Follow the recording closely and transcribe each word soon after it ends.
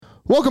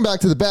Welcome back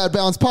to the Bad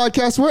Balance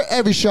Podcast, where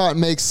every shot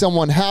makes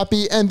someone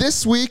happy. And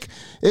this week,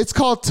 it's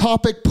called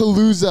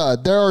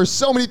Topic-Palooza. There are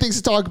so many things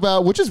to talk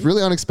about, which is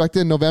really unexpected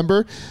in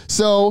November.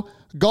 So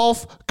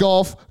golf,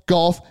 golf,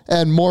 golf,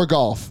 and more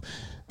golf.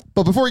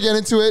 But before we get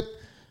into it,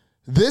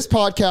 this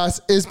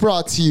podcast is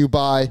brought to you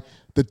by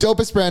the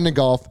dopest brand in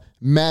golf,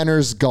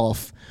 Manners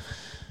Golf.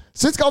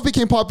 Since golf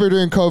became popular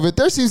during COVID,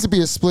 there seems to be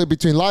a split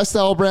between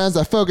lifestyle brands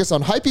that focus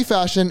on hypey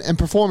fashion and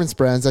performance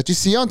brands that you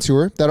see on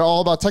tour that are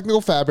all about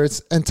technical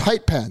fabrics and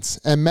tight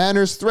pants, and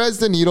Manners threads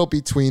the needle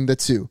between the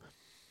two.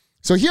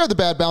 So here are the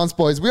Bad Balance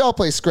boys. We all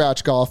play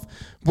scratch golf.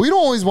 We don't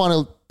always want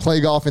to play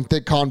golf in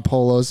thick cotton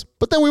polos,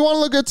 but then we want to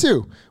look good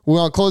too. We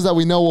want clothes that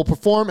we know will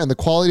perform, and the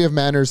quality of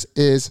Manners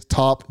is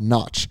top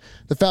notch.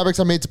 The fabrics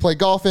are made to play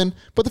golf in,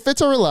 but the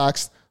fits are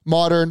relaxed,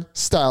 modern,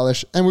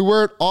 stylish, and we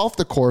wear it off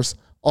the course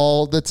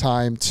all the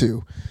time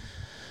too.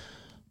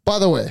 By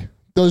the way,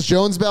 those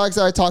Jones bags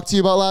that I talked to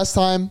you about last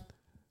time,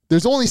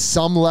 there's only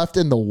some left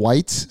in the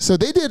white. So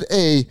they did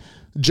a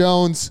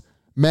Jones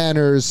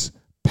Manners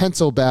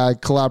pencil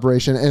bag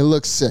collaboration, and it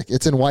looks sick.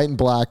 It's in white and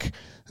black.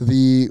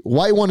 The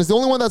white one is the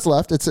only one that's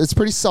left. It's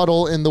pretty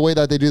subtle in the way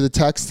that they do the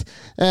text.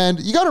 And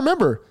you got to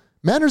remember,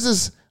 Manners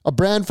is a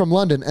brand from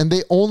London, and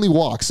they only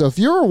walk. So if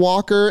you're a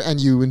walker and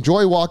you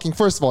enjoy walking,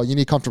 first of all, you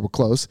need comfortable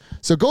clothes.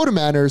 So go to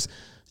Manners.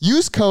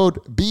 Use code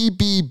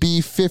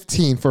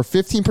BBB15 for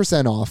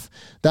 15% off.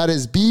 That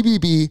is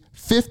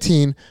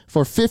BBB15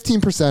 for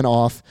 15%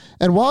 off.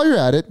 And while you're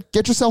at it,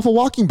 get yourself a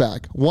walking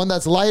bag. One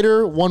that's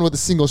lighter, one with a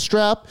single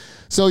strap,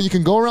 so you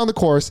can go around the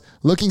course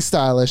looking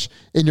stylish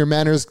in your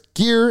Manners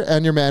gear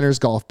and your Manners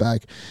golf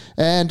bag.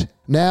 And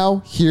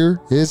now,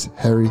 here is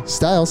Harry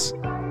Styles.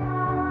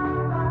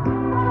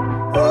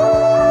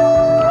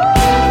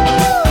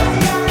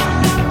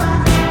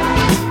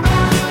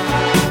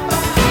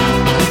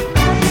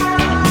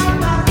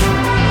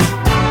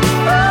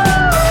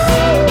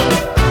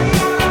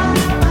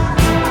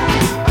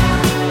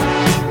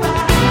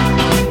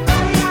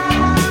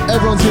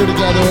 Everyone's here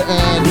together,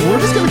 and we're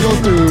just going to go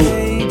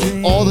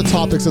through all the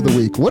topics of the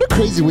week. What a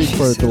crazy week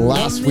for the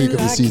last week of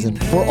the season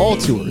for all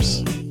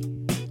tours.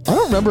 I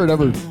don't remember it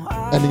ever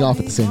ending off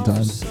at the same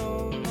time.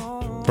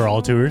 For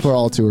all tours? For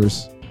all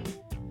tours.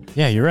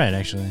 Yeah, you're right,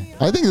 actually.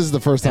 I think this is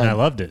the first time. And I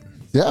loved it.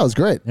 Yeah, it was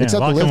great. Yeah,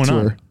 except the Live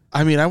Tour.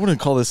 I mean, I wouldn't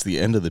call this the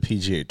end of the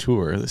PGA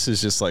Tour. This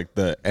is just like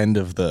the end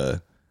of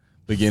the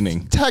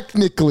beginning.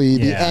 Technically,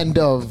 the end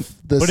of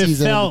the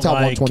season of the top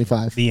like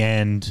 125. The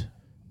end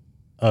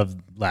of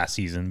last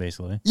season,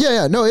 basically.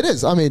 Yeah. No, it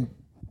is. I mean,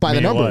 by the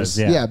numbers.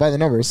 Yeah, by the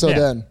numbers. So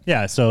then.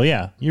 Yeah, so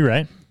yeah, you're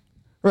right.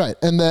 Right.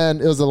 And then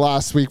it was the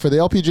last week for the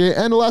LPGA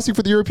and the last week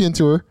for the European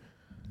Tour.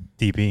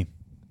 DP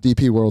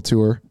World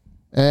Tour.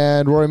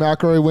 And Rory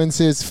McIlroy wins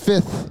his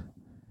fifth.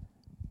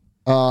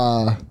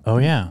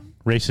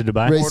 Race to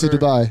Dubai. Race to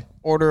Dubai.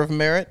 Order of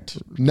merit.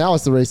 Now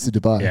it's the Race to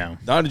Dubai. Yeah.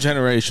 Not a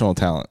generational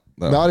talent,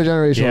 though. Not a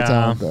generational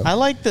talent, though. I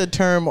like the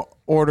term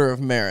order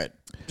of merit.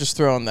 Just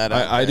throwing that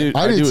out. I do too.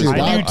 as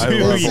well. I do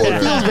too, love yeah. Order It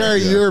of feels very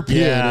Merit.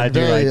 European. Yeah, I and do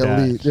very like that.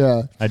 elite.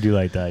 Yeah. I do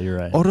like that. You're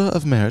right. Order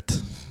of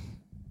Merit.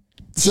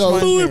 So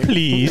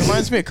Please.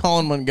 Reminds me of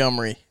Colin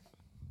Montgomery.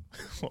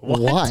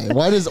 why?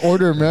 Why does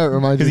Order of Merit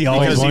remind you? Because he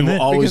always won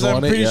it. always Because I'm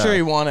won it, pretty yeah. sure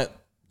he won it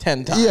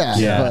 10 times. Yeah.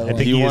 Yeah, but, I think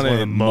He he won is one of it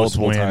the most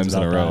multiple wins times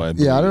in a about row. that. I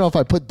believe. yeah, I don't know if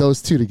I put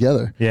those two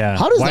together. Yeah.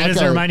 How does Why that does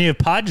guy, it remind you of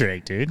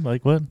Padraig, dude?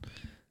 Like what?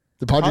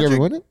 Did Padraig ever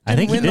win it? I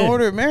think he win the did.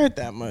 order of merit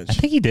that much. I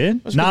think he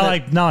did. Must Not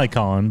be like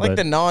Colin, Like but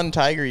the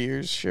non-Tiger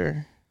years,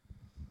 sure.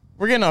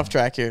 We're getting off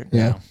track here.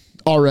 Yeah.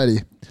 Already.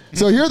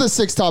 So here are the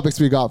 6 topics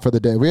we got for the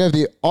day. We have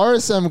the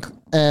RSM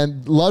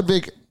and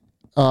Ludvig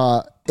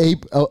Aberg,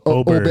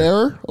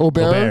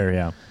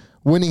 yeah.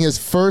 winning his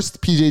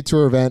first PGA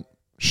Tour event,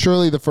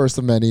 surely the first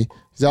of many.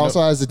 He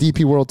also has the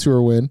DP World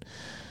Tour win.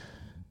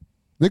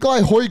 Nikolai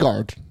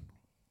Højgaard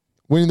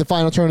winning the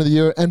final turn of the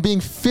year and being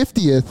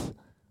 50th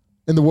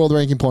in the world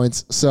ranking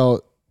points.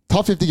 So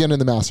top 50 again in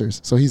the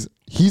Masters. So he's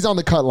on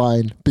the cut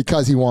line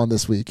because he won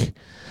this week.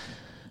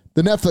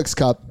 The Netflix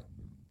Cup,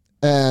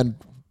 and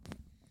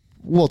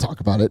we'll talk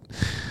about it.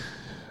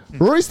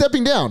 Rory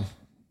stepping down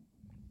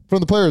from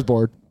the Players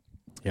Board.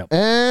 Yep.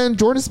 And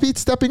Jordan Spieth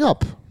stepping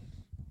up.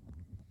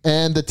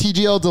 And the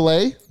TGL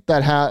delay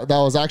that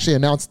was actually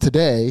announced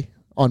today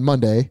on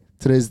Monday.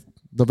 Today's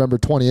November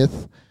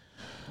 20th.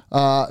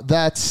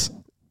 That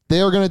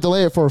they are going to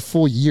delay it for a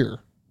full year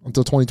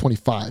until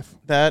 2025.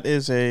 That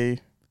is a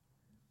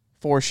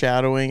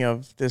foreshadowing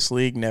of this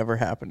league never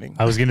happening.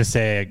 I was gonna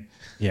say,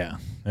 yeah,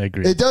 I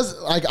agree. It does.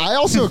 Like, I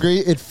also agree.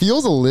 It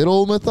feels a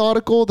little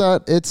methodical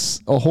that it's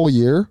a whole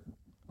year.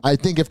 I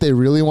think if they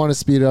really want to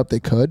speed it up,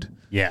 they could.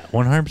 Yeah,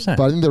 100%.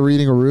 But I think they're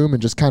reading a room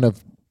and just kind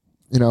of,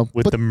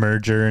 with the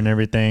merger and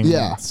everything.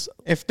 Yeah.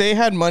 If they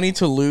had money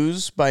to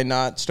lose by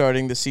not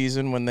starting the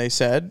season when they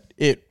said,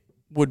 it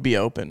would be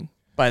open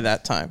by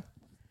that time.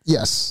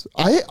 Yes.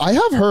 I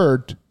have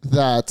heard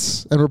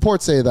that, and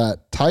reports say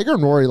that Tiger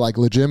and Rory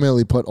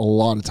legitimately put a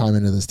lot of time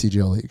into this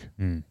TGL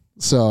league.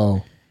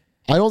 So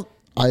I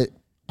kind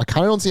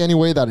of don't see any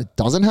way that it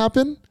doesn't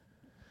happen.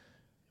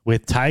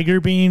 With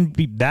Tiger being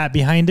that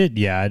behind it,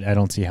 yeah, I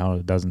don't see how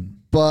it doesn't.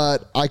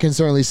 But I can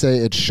certainly say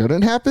it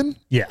shouldn't happen.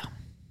 Yeah,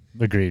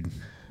 agreed.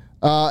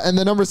 And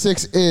the number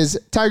 6 is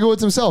Tiger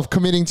Woods himself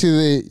committing to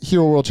the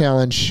Hero World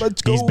Challenge.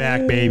 Let's go. He's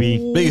back,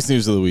 baby. Biggest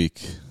news of the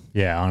week.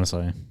 Yeah,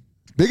 honestly.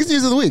 Biggest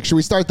news of the week. Should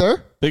we start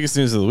there? Biggest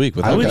news of the week.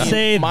 I would doubt.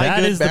 say My that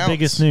good is the bounce.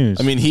 biggest news.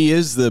 I mean, he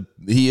is the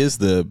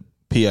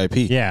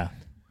PIP. yeah,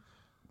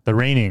 the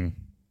reigning.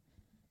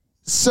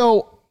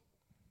 So,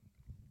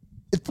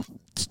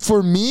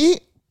 for me,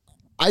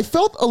 I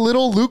felt a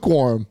little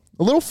lukewarm,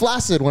 a little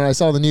flaccid when I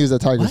saw the news that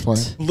Tiger's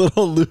playing.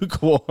 Little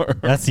lukewarm.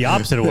 That's the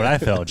opposite of what I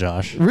felt,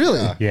 Josh.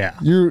 Really? Yeah,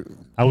 You're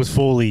I was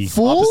fully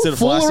Opposite of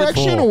full flaccid?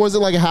 erection, Full. or was it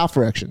like a half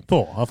erection?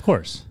 full, of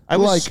course. I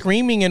was Like-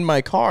 screaming in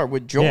my car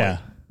with joy. Yeah,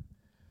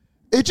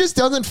 It just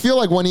doesn't feel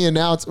like when he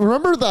announced.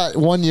 Remember that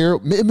one year?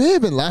 It may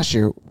have been last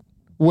year,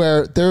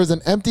 where there was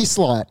an empty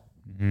slot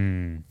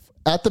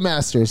at the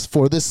Masters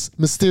for this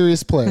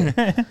mysterious player,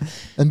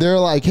 and they're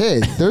like, "Hey,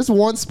 there's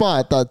one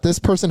spot that this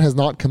person has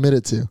not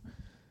committed to.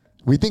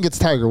 We think it's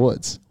Tiger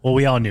Woods." well,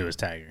 we all knew it was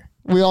Tiger.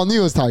 We all knew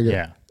it was Tiger.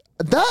 Yeah.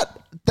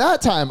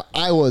 That time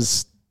I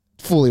was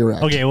fully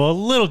erect. Okay, well, a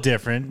little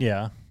different.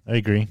 Yeah, I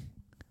agree.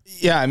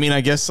 Yeah, I mean,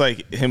 I guess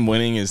like him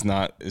winning is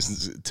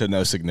to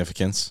no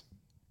significance.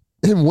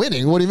 Him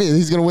winning? What do you mean?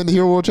 He's going to win the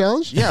Hero World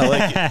Challenge? Yeah,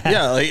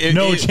 like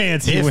No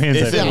chance he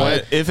wins, I feel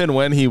like. If and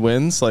when he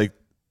wins, like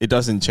it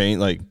doesn't change.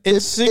 Like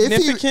It's If he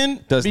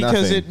significant does because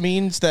nothing. it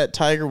means that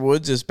Tiger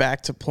Woods is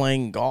back to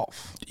playing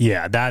golf.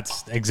 Yeah,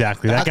 that's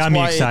exactly. That That's got me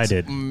why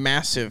excited. It's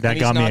massive. That And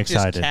got he's me not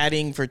excited. Just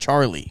caddying for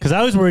Charlie. Because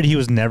I was worried he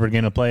was never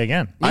going to play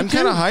again. I'm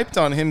kind of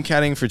hyped on him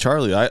caddying for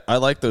Charlie. I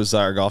like those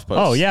Zyre golf posts.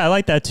 Oh, yeah, I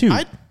like that too.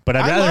 But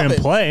I'd rather love him it,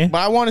 play. But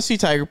I want to see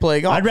Tiger play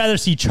golf. I'd rather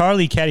see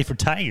Charlie caddy for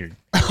Tiger.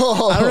 I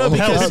don't know That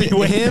because would be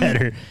way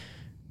better.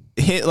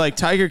 like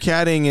Tiger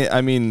caddying.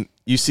 I mean,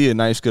 you see a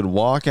nice good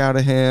walk out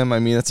of him. I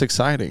mean, that's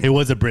exciting. It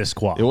was a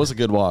brisk walk. It was a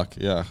good walk.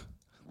 Yeah,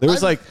 there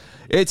was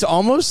it's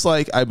almost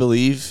like I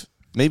believe.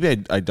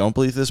 Maybe I don't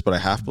believe this, but I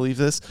half believe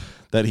this,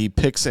 that he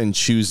picks and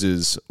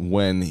chooses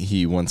when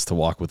he wants to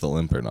walk with a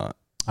limp or not.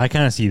 I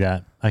kind of see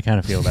that. I kind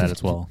of feel that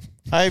as well.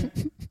 I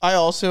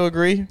also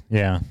agree,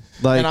 Yeah.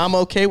 Like, and I'm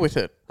okay with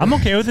it. I'm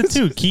okay with it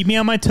too. Keep me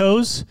on my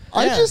toes.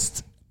 I Yeah.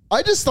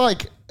 just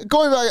like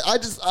going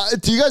back.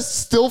 Do you guys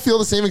still feel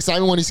the same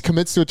excitement when he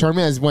commits to a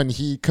tournament as when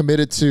he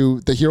committed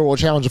to the Hero World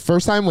Challenge the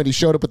first time when he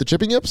showed up with the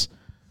chipping yips?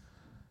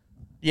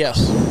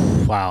 Yes.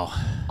 Wow.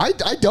 I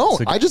don't.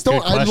 That's a I just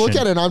don't. good I look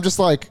question. at it and I'm just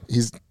like,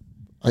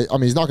 I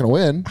mean, he's not going to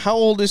win. How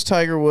old is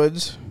Tiger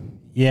Woods?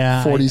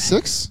 Yeah.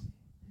 46.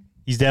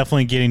 He's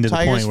definitely getting to the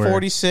Tiger's point where.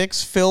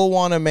 46. Phil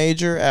won a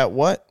major at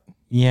what?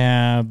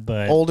 Yeah,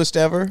 but. Oldest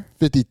ever?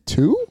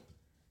 52.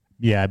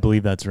 Yeah, I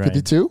believe that's right.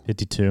 52?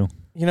 52.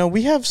 You know,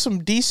 we have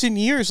some decent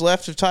years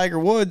left of Tiger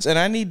Woods, and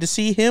I need to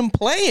see him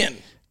playing.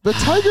 The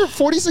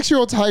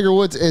 46-year-old Tiger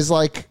Woods is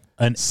like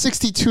An-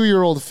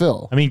 62-year-old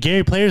Phil. I mean,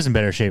 Gary Player's in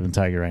better shape than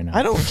Tiger right now.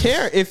 I don't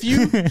care if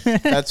you.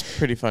 That's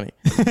pretty funny.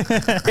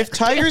 If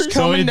Tiger's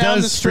coming it down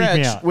the does freak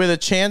me stretch out. with a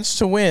chance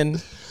to win,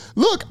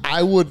 Look,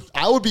 I would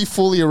be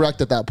fully erect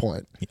at that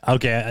point.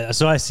 Okay,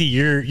 so I see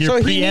you're So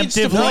he needs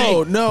to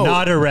preemptively play. No.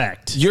 not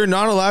erect. you're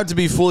not allowed to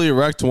be fully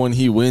erect when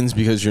he wins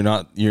because you're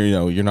not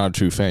a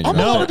true fan. You're I'm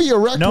not- allowed to be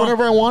erect No.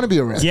 whenever I want to be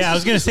erect. Yeah, I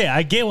was gonna say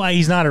I get why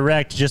he's not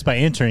erect just by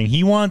entering.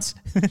 He wants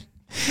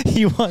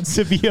he wants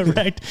to be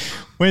erect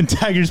when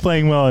Tiger's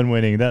playing well and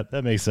winning. That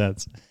makes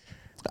sense.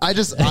 I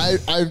see I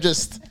what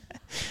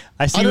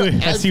see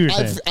what you're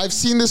saying. I've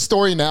seen this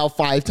story now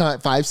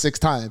 6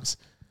 times,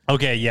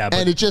 Okay, yeah, but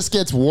and it just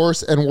gets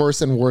worse and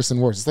worse and worse and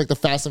worse. It's like the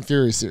Fast and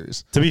Furious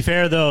series. to be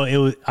fair though, it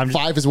was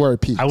 5 is where it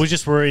peaked. I was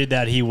just worried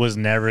that he was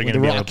never going to the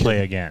be able Rock to play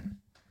Kid. again.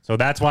 So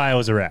that's why I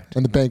was erect.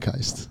 and the bank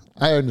heist.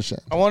 I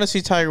understand. I want to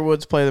see Tiger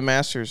Woods play the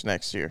Masters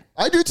next year.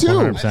 I do too.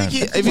 100%. I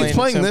think if Plain he's and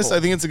playing this, simple.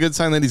 I think it's a good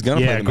sign that he's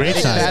gonna Yeah, play. the great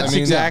Masters. sign. That's I mean,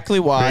 exactly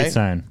why Great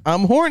sign.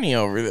 I'm horny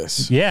over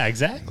this. Yeah,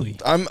 exactly.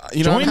 I'm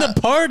Join the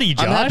party,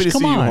 Josh. I'm happy to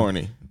Come see on. you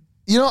horny.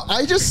 You know,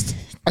 I guess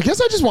I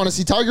just want to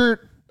see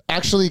Tiger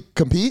actually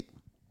compete.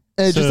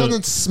 And it just So-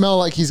 doesn't smell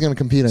like he's going to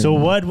compete So anymore.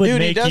 what would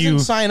Dude, he make doesn't you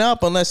sign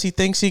up unless he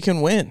thinks he can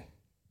win.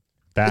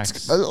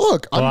 backs?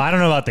 Look, Well, I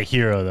don't know about the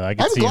hero though. I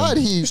could I'm see glad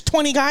him. There's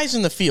 20 guys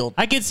in the field.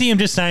 I could see him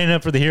just signing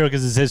up for the hero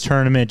because it's his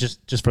tournament,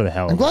 just for the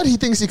hell. I'm glad he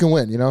thinks he can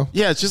win. You know,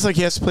 Yeah, it's just like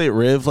he has to play at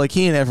Riv. Like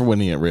he ain't ever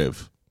winning at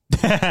Riv.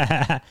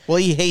 Well,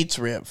 he hates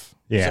Riv.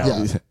 Yeah,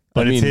 Yeah.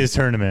 but I it's mean- his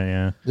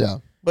tournament. Yeah. yeah.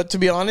 But to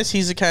be honest,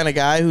 he's the kind of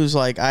guy who's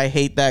like, I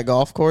hate that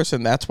golf course,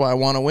 and that's why I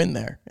want to win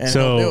there. And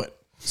he'll do it.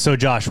 So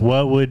Josh,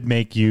 what would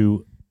make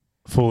you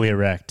fully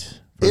erect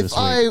for If this week?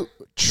 I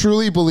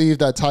truly believe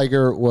that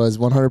Tiger was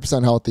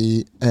 100%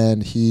 healthy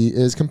and he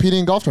is competing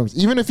in golf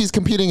tournaments, even if he's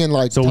competing in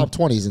like So top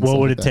 20s. And what stuff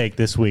would like it take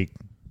this week,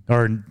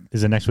 or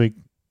is it next week?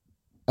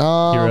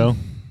 that. Hero.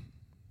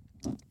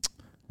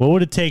 What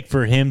would it take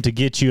for him to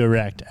get you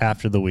erect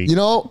after the week? You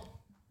know,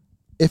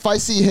 if I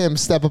see him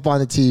step up on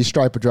the tee,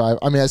 stripe a drive,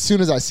 I mean, as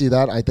soon as I see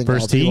that, I think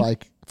First I'll be tee?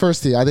 like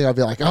first tee, I think I'd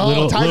be like, oh,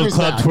 little Tiger's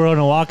club back. twirl and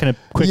a walk and a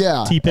quick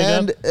tee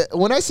pickup. And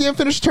when I see him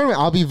finish the tournament,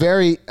 I'll be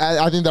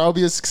I think that'll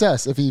be a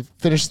success if he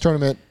finishes the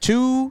tournament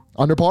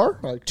under par.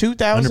 Like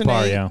 2008 under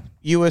par, yeah.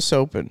 U.S.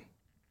 Open.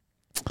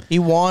 He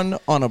won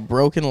on a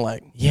broken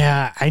leg.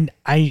 Yeah,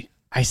 I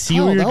see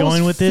where you're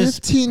going with this.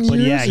 15 but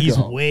years yeah, he's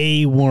ago.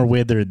 way more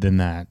withered than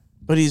that.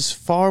 But he's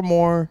far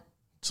more,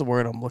 what's the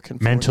word I'm looking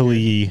for?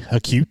 Mentally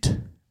acute.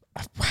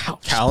 Wow.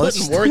 Callous?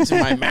 Putting words in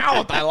my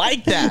mouth. I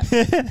like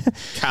that.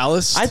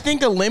 Callous. I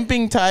think a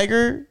limping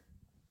Tiger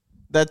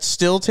that's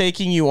still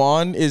taking you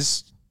on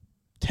is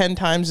 10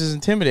 times as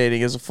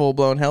intimidating as a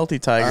full-blown healthy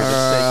Tiger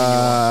that's taking you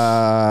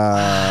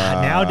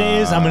on.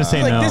 Nowadays, I'm going to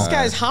say Like, no. this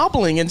guy's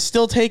hobbling and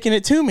still taking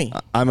it to me.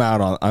 I'm out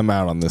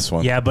on this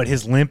one. Yeah, but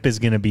his limp is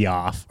going to be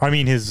off. I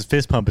mean, his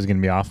fist pump is going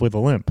to be off with a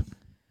limp.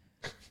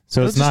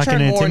 So it's not going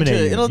to intimidate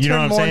you. It'll You know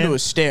turn what I'm more saying? into a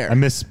stare. I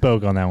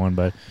misspoke on that one,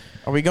 but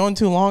Are we going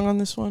too long on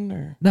this one?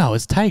 Or no,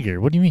 it's Tiger.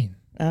 What do you mean?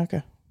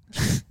 okay.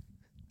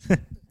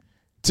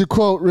 To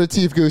quote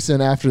Retief Goosen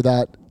after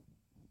that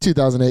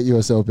 2008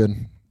 U.S.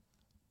 Open,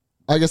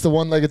 I guess the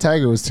one-legged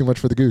Tiger was too much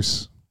for the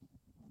goose.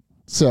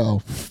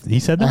 So He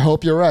said I that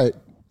hope you're right.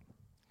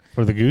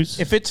 for the goose.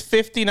 If it's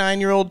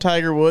 59-year-old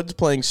Tiger Woods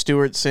playing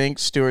Stewart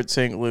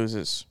Cink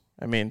loses.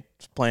 I mean,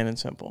 it's plain and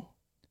simple.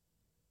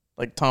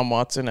 Like Tom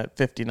Watson at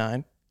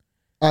 59.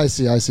 I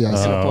see. Oh,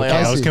 okay.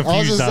 I was see.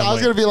 confused. I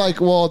was going to be like,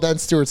 well, then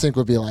Stewart Cink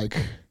would be like,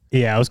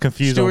 Yeah, I was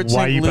confused Stewart on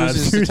why Cink you brought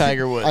loses to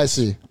Tiger Woods. I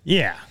see.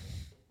 Yeah.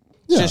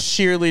 Yeah. Just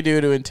sheerly due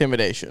to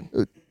intimidation.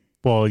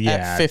 Well, At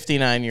yeah.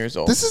 59 years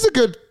old. This is a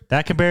good.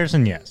 That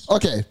comparison, yes.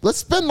 Okay, let's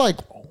spend like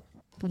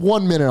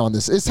 1 minute on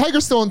this. Is Tiger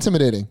still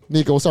intimidating?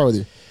 Nico, we'll start with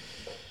you.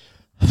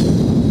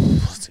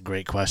 That's a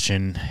great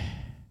question.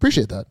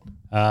 Appreciate that.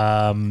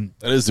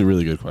 That is a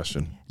really good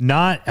question.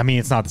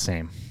 It's not the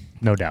same.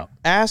 No doubt.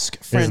 Ask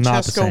is not the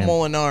Francesco same.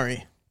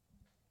 Molinari.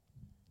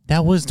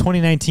 That was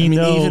 2019, I mean,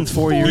 though. even 4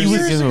 4 years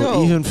years ago,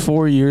 ago. even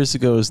 4 years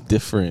ago is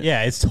different.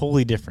 Yeah, it's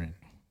totally different.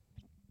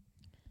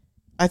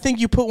 I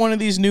think you put one of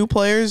these new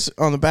players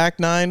on the back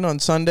nine on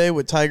Sunday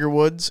with Tiger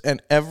Woods,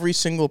 and every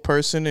single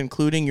person,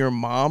 including your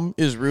mom,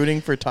 is rooting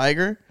for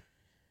Tiger.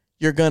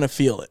 You're gonna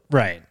feel it.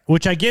 Right.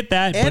 Which I get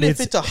that, And but if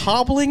it's a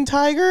hobbling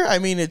Tiger, I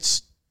mean,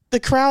 the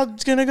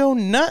crowd's gonna go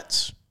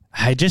nuts.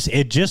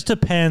 it just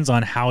depends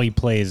on how he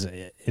plays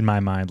in my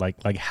mind.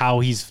 Like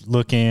how he's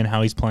looking,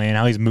 how he's playing,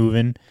 how he's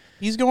moving.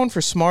 He's going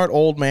for smart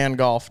old man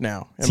golf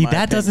now. See,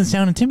 that doesn't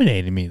sound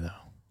intimidating to me, though.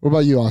 What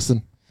about you,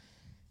 Austin?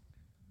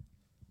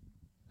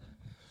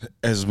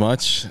 As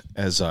much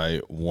as I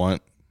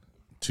want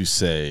to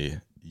say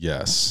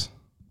yes,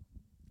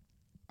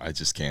 I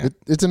just can't.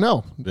 It's a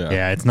no.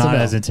 Yeah, it's not no.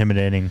 as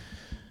intimidating.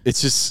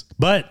 It's just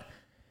But,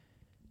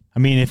 I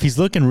mean, if he's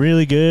looking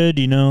really good,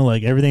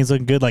 like everything's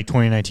looking good, like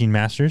 2019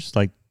 Masters,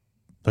 like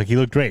he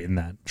looked great in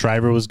that.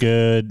 Driver was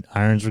good,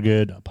 irons were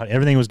good,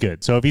 everything was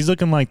good. So if he's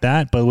looking like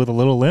that, but with a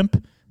little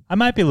limp, I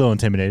might be a little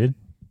intimidated.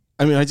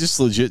 I mean, I just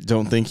legit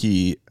don't think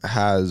he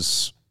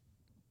has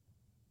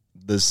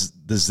the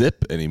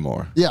zip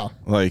anymore. Yeah.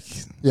 Like,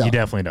 Yeah. He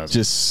definitely does.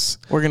 just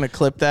We're gonna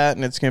clip that,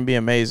 and it's gonna be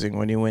amazing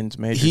when he wins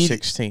Major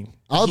 16.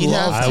 I would He'd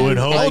love have to. to- I would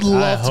hope. I would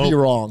love to be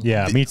wrong.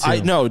 Yeah, me too. I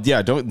know,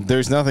 yeah.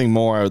 There's nothing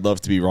more I would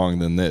love to be wrong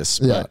than this.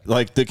 But Yeah.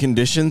 like the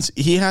conditions,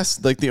 he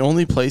has like the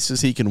only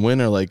places he can win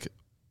are like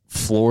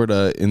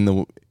Florida in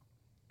the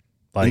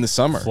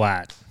summer.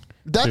 Flat.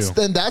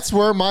 That's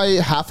where my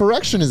half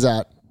erection is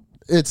at.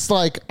 It's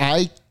like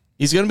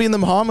He's gonna be in the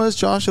Bahamas,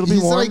 Josh. It'll be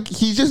he's warm. like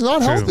he's just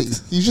not healthy.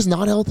 He's just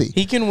not healthy.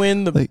 He can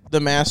win the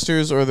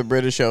Masters or the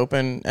British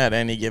Open at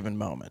any given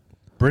moment.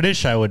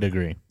 British, I would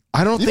agree.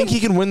 I don't think he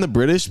can win the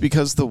British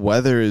because the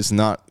weather is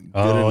not good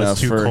Oh, enough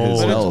it's too for cold. his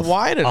But But health. it's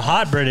wide A enough.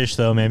 hot British,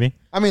 though, maybe.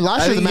 I mean,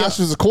 last year the think he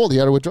Masters was cold. He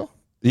had to withdraw.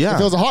 Yeah,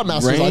 If it was a hot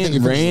Masters, I think he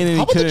rain, and How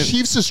he about the couldn't.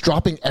 Chiefs just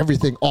dropping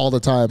everything all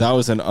the time? That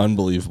was an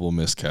unbelievable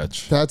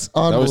miscatch. That's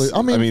That was, unbelievable.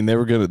 I mean, they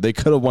were gonna. They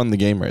could have won the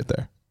game right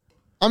there.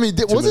 2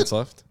 was minutes it?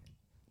 left.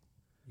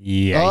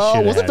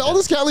 Yeah. Was it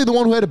Valdez Catley the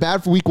one who had a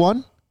bad for week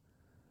one?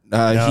 He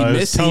it was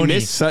missed. He Tony.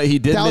 missed. He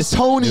did That was miss.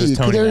 Tony. It was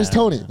Tony, There's yeah.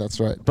 Tony. That's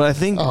right. But I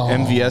think Oh.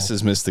 MVS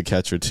has missed the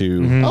catcher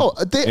too. Oh,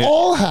 they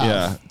all have.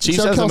 Yeah, Chiefs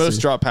Except has the Kelsey. most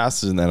drop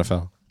passes in the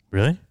NFL.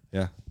 Really?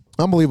 Yeah.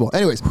 Unbelievable.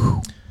 Anyways,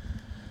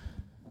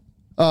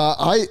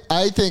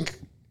 I think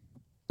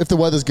if the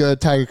weather's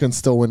good, Tiger can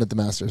still win at the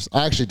Masters.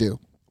 I actually do.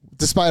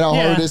 Despite how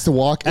hard Yeah. it is to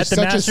walk, At it's the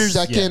such Masters, a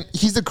second.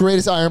 He's the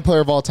greatest iron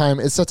player of all time.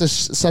 It's such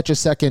a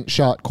second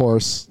shot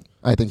course.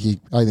 I think he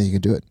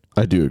can do it.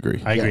 I do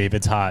agree. I agree. If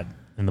it's hot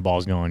and the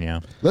ball's going, yeah.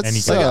 Let's, And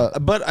he can-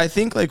 But I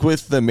think like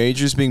with the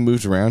majors being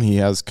moved around, he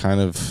has kind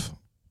of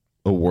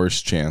a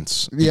worse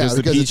chance. Yeah, Because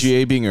the because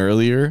PGA being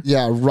earlier.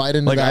 Yeah, right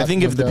into Like that I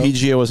think if the window.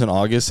 PGA was in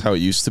August, how it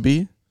used to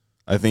be,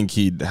 I think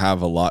he'd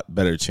have a lot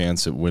better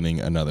chance at winning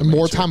another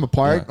more major. time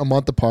apart, Yeah. a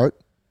month apart.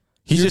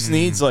 He just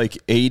needs like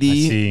I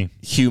 80, see.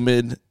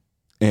 humid,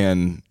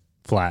 and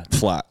Flat.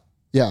 flat.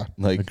 Yeah,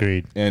 Like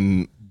Agreed.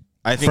 And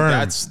I think Firm.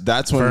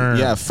 that's when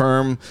Firm.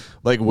 firm,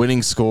 like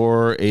winning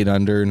score 8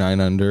 under, 9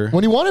 under.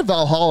 when he wanted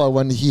Valhalla,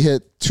 when he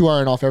hit 2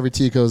 iron off every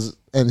tee,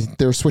 and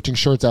they were switching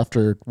shirts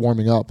after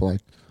warming up.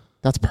 Like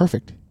That's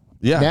perfect.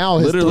 Yeah, Now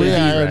his literally,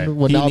 3-iron right.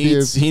 would he not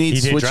needs be He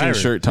did switching driver.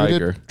 shirt a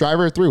Tiger.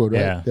 driver or 3-wood,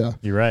 right? Yeah,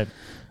 you're right.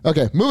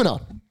 Okay, moving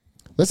on.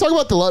 Let's talk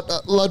about the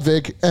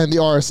Ludvig and the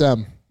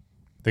RSM.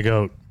 The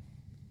GOAT.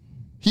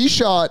 He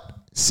shot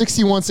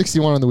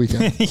 61-61 on the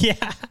weekend. Yeah.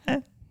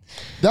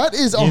 That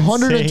is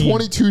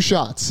 122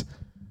 shots.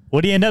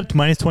 What do you end up to?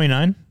 Minus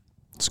 29?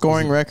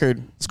 Scoring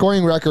record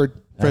Scoring record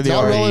For the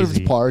not relative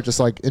crazy. to par, just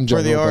like in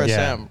for general. the but-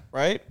 RSM,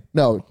 right?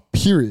 No,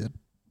 period.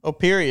 Oh,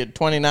 period.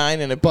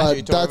 29 in a PGA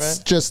But Tour that's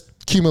event.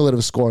 just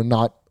cumulative score,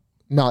 not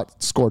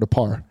score to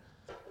par.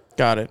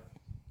 Got it.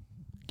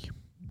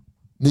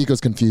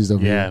 Nico's confused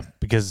over Yeah, here.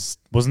 because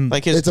wasn't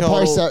Like his It's a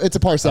total, par. It's a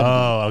par 7.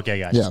 Oh, okay,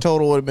 gotcha. Yeah.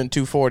 total would have been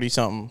 240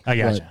 something. I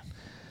gotcha.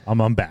 Right.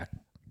 I'm back.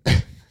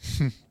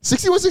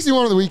 61-61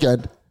 on the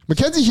weekend.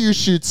 Mackenzie Hughes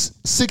shoots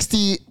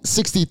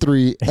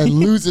 60-63 and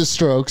loses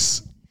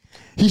strokes.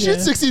 He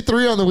shoots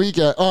 63 on the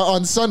weekend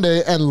on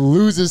Sunday and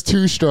loses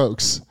 2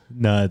 strokes.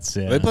 Nuts.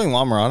 Yeah. Are they playing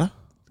La Mirada?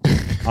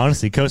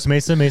 Honestly, Costa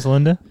Mesa, Mesa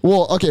Linda.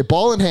 Well, okay,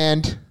 ball in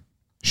hand,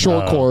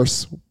 short Oh.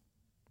 course,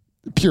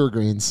 pure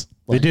greens.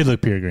 They did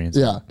look pure greens.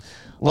 Yeah.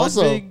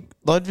 Also,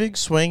 Ludwig's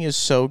swing is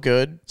so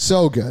good.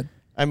 so good.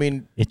 I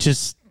mean, It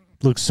just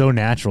looks so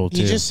natural too.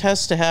 he just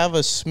has to have a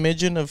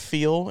smidgen of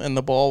feel, and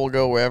the ball will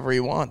go wherever he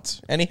wants.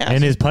 And he has.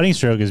 and his putting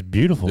stroke is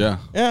beautiful. Yeah.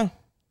 yeah.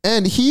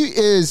 And he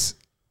is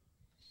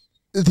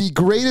the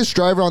greatest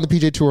driver on the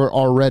PGA Tour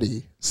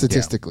already,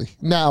 statistically.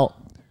 Now,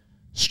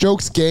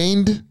 strokes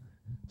gained,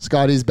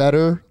 Scotty's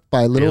better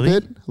by a little Really?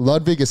 bit.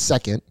 Ludwig is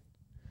second.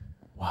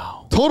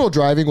 Wow. Total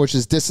driving, which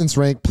is distance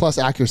rank plus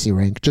accuracy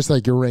rank, just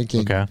like your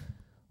ranking. Okay.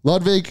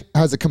 Ludwig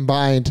has a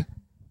combined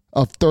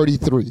of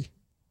 33.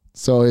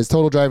 So his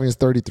total driving is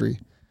 33.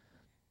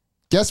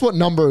 Guess what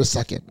number is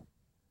second?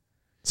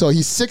 So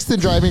he's 6th in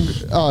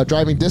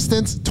driving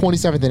distance,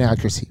 27th in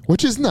accuracy,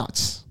 which is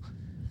nuts.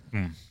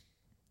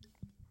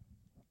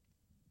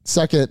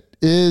 Second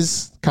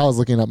is Kyle's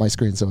looking at my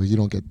screen, so you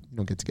don't get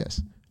to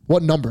guess.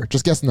 What number?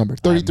 Just guess the number.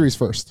 33 is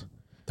first.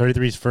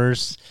 33 is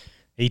first.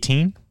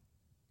 18.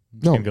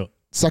 No, Gonna go.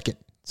 second.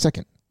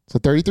 So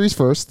 33 is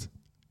first.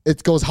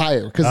 It goes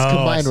higher because it's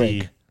combined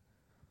rank.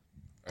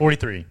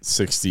 43.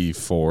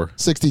 64.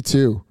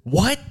 62.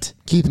 What?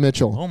 Keith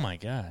Mitchell. Oh my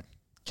God.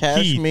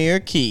 Cashmere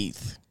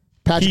Keith.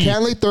 Patrick Keith.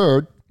 Cantley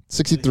third,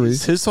 63.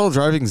 His total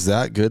driving's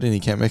that good and he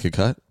can't make a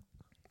cut?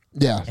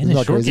 Yeah, And isn't his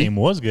that short crazy? game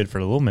was good for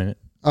a little minute.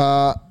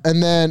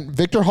 And then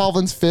Victor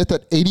Hovland's 5th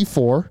at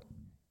 84.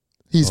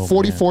 He's Oh,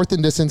 44th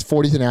in distance,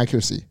 40th in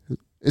accuracy.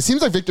 It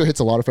seems like Victor hits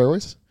a lot of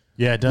fairways.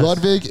 Yeah, it does.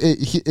 Ludwig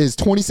he is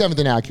 27th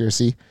in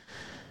accuracy.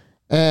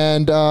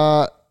 And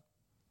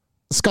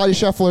Scotty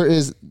Scheffler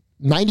is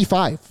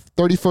 95,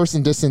 31st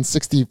in distance,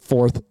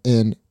 64th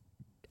in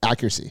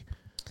accuracy.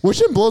 Which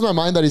then blows my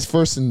mind that he's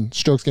first in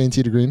strokes gained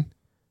tee to green.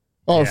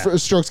 Oh, Yeah.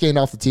 strokes gained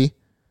off the tee.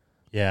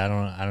 Yeah,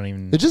 I don't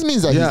even. It just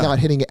means that Yeah. he's not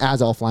hitting it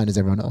as offline as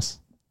everyone else.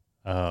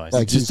 Oh, I see.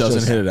 Like, Just he's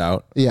doesn't hit it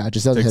out. Yeah,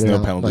 just doesn't Takes hit it no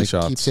out. penalty Like,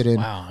 shots. keeps it in.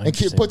 Wow, and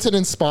interesting. puts it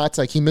in spots.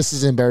 Like he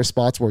misses in bare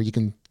spots where you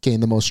can gain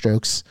the most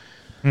strokes.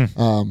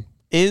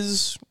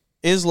 Is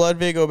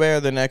Ludvig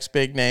Aberg the next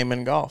big name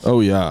in golf? Oh,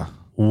 yeah.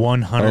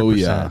 100%. Oh,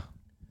 yeah.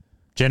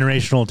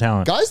 Generational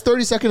talent. Guy's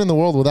 32nd in the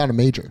world without a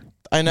major.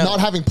 I know. Not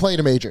having played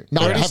a major.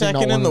 Not having not 32nd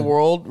won in the a-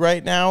 world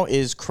right now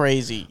is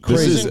crazy.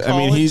 This He was is- in I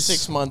mean, college he's-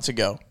 6 months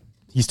ago.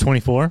 He's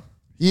 24.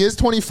 He is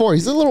 24.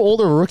 He's a little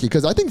older of a rookie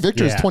because I think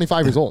Victor is Yeah.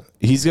 25 years old.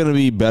 He's going to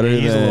be better Yeah,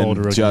 he's a little than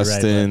older rookie, right,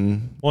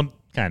 Justin, Well,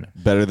 kind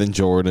of. better than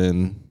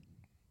Jordan.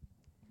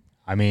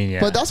 I mean, yeah.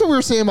 But that's what we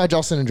were saying about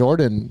Justin and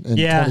Jordan in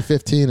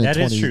 2015 and that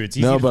 20. is true. It's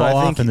easy No, to but fall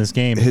I off think in this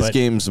game. his but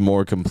game's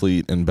more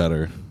complete and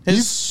better.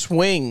 His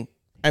swing.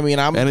 I mean,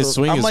 I'm And his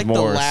swing I'm is like the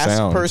more last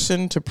sound.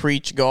 person to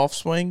preach golf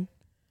swing.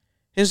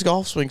 His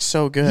golf swing's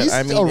so good. He's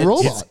I mean, a it's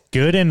robot. It's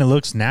good and it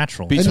looks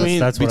natural. Between,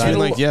 that's what between I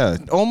like, yeah,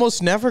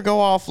 almost never go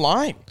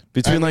offline.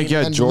 between I like, mean,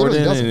 yeah, and literally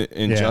Jordan doesn't.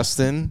 and Yeah.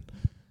 Justin,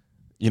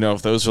 you know,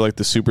 if those are like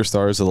the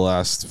superstars of the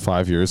last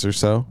 5 years or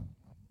so,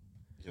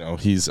 you know,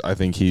 I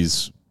think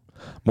he's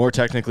more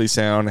technically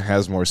sound,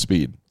 has more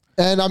speed.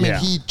 And I mean, Yeah.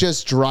 he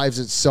just drives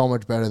it so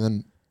much better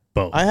than.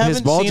 both. I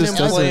haven't ball seen just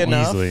him play doesn't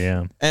enough, easily,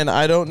 yeah. and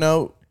I don't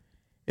know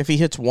if he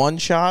hits one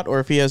shot or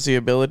if he has the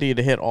ability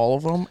to hit all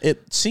of them.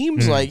 It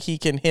seems like he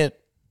can hit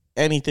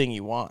anything he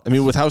wants. I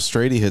mean, with how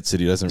straight he hits it,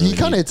 he doesn't really He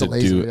kind of need hits a to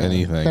laser. do yeah.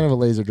 anything. Kind of a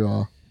laser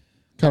draw.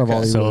 Kind of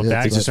all he So really if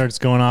that hits, just but- starts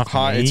going off,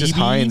 high, it's just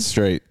high and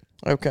straight.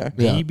 Okay.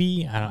 Yeah.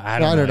 maybe I I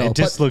don't don't know. know, It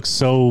just but- looks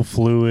so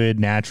fluid,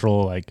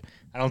 natural. Like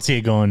I don't see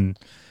it going.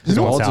 His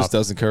going ball south. just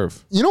doesn't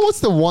curve. You know what's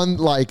the one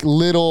like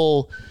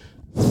little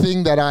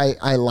thing that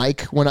I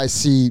like when I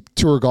see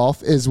tour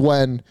golf is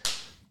when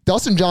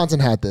Dustin Johnson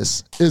had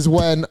this is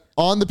when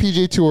on the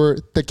PGA Tour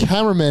the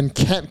cameraman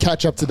can't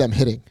catch up to them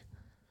hitting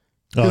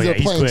Oh because yeah, they're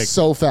he's playing quick.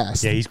 so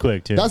fast. Yeah, he's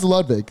quick too. That's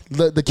Ludwig.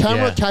 The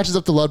camera Yeah. catches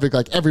up to Ludwig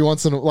like every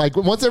once in a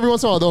once every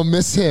once in a while they'll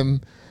miss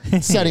him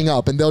setting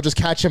up and they'll just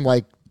catch him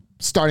like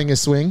starting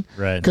his swing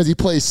Right. because he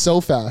plays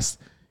so fast.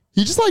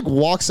 He just like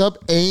walks up,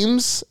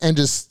 aims, and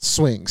just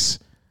swings.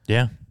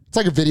 yeah. It's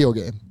like a video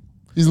game.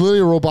 He's literally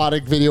a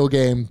robotic video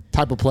game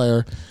type of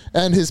player.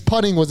 And his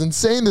putting was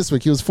insane this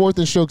week. He was 4th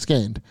in strokes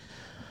gained.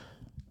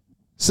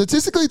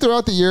 Statistically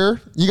throughout the year,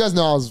 you guys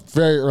know I was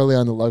very early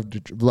on the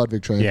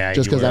Ludvig train. Yeah,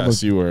 just because I'm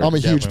a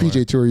huge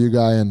PGA Tour you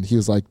guy, and he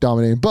was like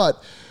dominating.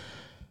 But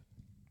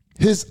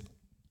his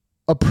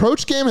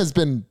approach game has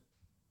been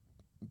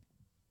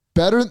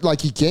better. Like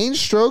he gains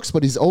strokes,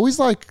 but he's always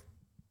like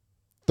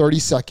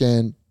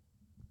 32nd,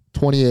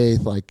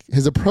 28th. Like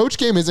his approach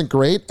game isn't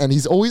great, and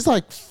he's always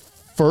like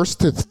 1st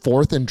to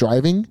 4th in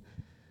driving.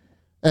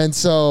 And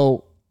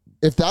so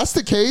if that's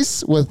the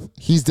case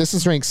he's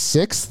distance ranked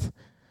 6th,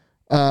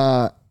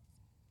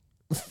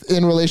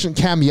 in relation,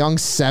 Cam Young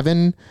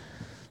 7,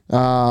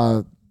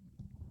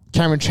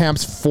 Cameron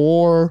Champ's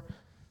 4.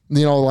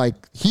 You know, like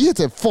he hits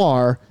it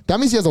far. That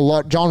means he has a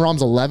lot. John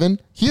Rahm's 11.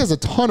 He has a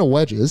ton of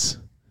wedges,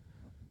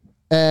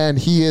 and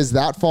he is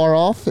that far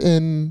off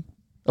in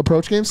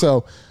approach game.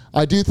 So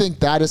I do think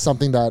that is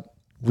something that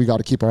we got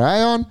to keep our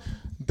eye on.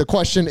 The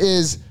question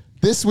is,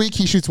 this week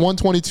he shoots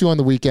 122 on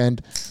the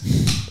weekend.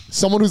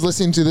 Someone who's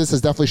listening to this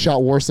has definitely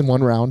shot worse in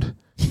one round.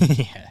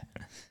 Yeah.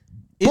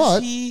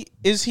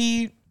 Is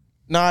he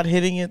not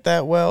hitting it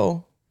that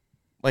well,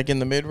 like in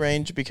the mid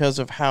range, because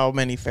of how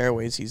many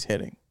fairways he's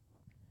hitting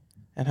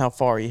and how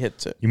far he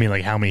hits it? You mean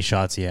like how many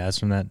shots he has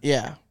from that?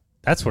 Yeah.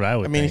 That's what I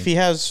would. I mean, think. if he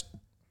has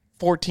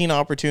 14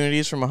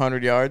 opportunities from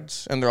 100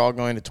 yards and they're all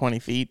going to 20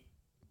 feet,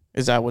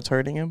 is that what's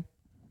hurting him?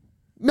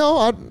 No,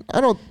 I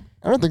don't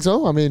think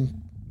so. I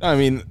mean,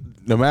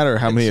 no matter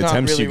how many It's not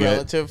attempts really you get,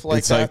 relative like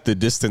it's that. like the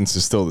distance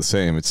is still the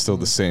same. It's still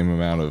the same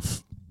amount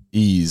of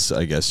ease,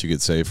 I guess you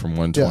could say, from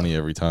 120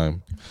 every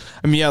time.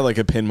 I mean, yeah, like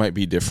a pin might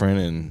be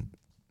different,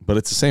 but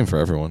it's the same for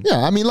everyone. yeah,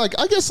 I mean, like,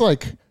 I guess,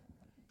 like,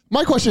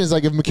 my question is,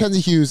 like, if Mackenzie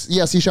Hughes,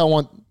 yes,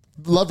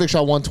 Ludvig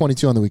shot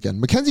 122 on the weekend.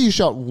 Mackenzie Hughes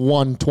shot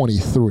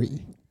 123.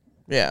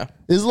 Yeah.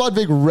 Is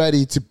Ludvig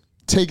ready to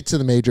take it to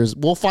the majors?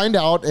 We'll find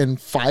out in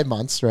 5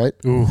 months, right?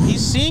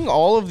 He's seeing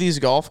all of these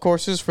golf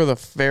courses for the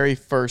very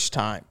first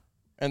time.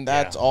 And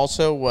that's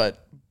also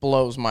what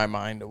blows my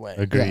mind away.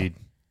 Agreed.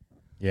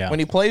 Yeah. When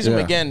he plays him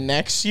again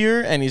next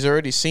year and he's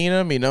already seen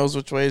him, he knows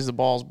which ways the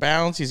ball's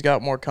bounced, he's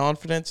got more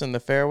confidence in the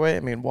fairway.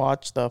 I mean,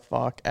 watch the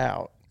fuck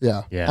out.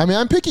 Yeah. Yeah. I mean,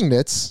 I'm picking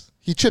Nitz.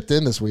 He chipped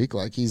in this week.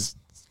 Like, he's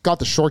got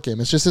the short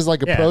game. It's just his,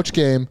 like, approach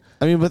game.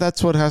 I mean, but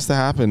that's what has to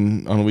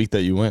happen on a week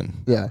that you win.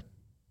 Yeah.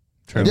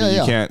 I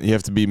mean, you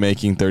have to be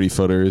making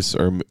 30-footers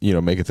or,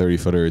 make a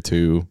 30-footer or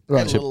two.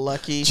 Right. Get a little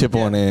lucky. Chip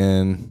one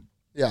in.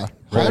 Yeah.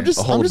 Right. I'm just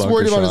Hold a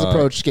worried bunker about his shot.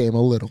 approach game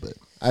a little bit.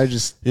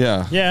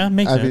 Yeah,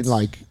 makes sense. mean,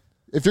 like,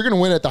 if you're going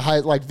to win at the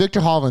height, like, Victor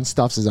Hovland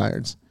stuffs his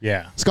irons.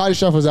 Yeah. Scotty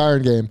Scheffler's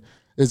iron game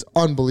is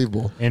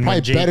unbelievable. And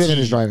probably better than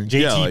his driving.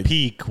 JT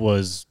Peak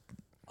was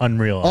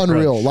unreal.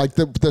 Unreal. approach.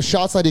 Like, the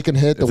shots that he can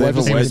hit, the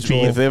wedges he can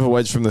control. If they have a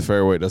wedge from the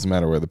fairway, it doesn't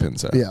matter where the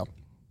pin's at. Yeah.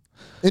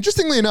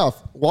 Interestingly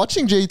enough,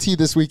 watching JT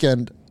this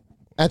weekend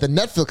at the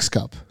Netflix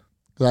Cup,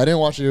 because I didn't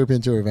watch the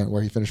European Tour event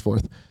where he finished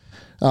 4th.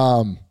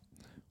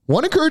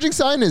 One encouraging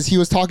sign is he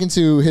was talking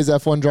to his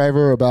F1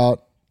 driver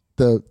about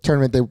the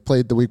tournament they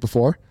played the week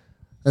before.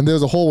 And there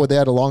was a hole where they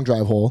had a long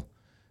drive hole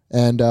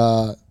and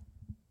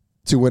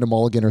to win a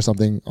mulligan or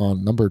something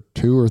on number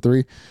 2 or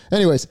 3.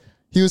 Anyways,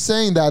 he was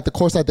saying that the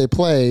course that they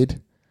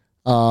played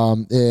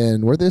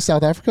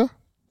South Africa?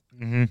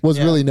 Was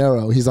really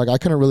narrow. He's like, I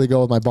couldn't really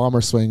go with my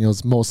bomber swing. It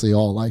was mostly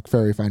all like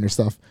fairy finder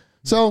stuff.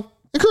 So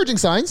encouraging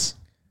signs.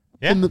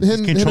 Yeah. Him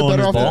Controlling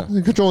his ball.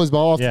 Control his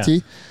ball off the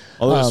tee.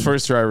 Although his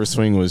first driver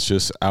swing was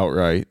just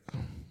outright.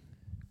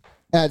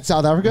 At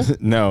South Africa?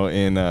 No,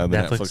 in the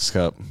Netflix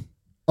Cup.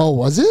 Oh,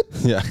 was it?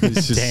 Yeah.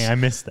 It's just, Dang, I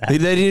missed that. They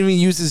didn't even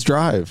use his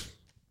drive.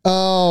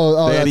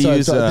 Oh, They had that's to right.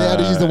 use, They had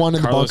to use the one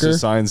in the Carlos's bunker.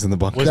 signs in the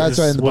bunker. That's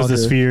right, in the Was the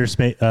bunker.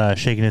 sphere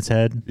shaking its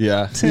head?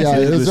 Yeah. Yeah,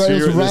 it was right-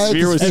 it was right The at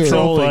sphere the was sphere. It's so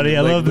trolling. funny.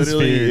 I love the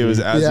literally, sphere. It was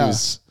as Yeah. it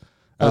was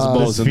as the ball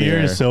The was in the sphere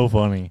air. is so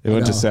funny. It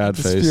went to No, sad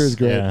the face. sphere is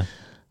great. Yeah.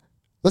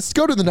 Let's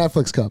go to the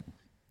Netflix Cup.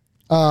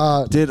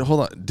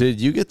 Did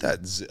you get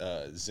that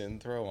Zen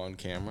throw on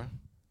camera?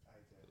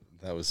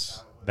 That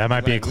was. That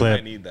might be a I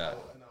clip. need that. I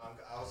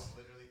was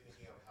literally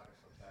thinking of how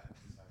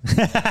to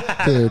flip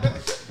that. Dude.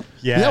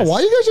 Yes. Yeah, why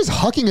are you guys just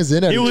hucking us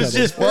in at It each was other?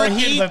 just Well,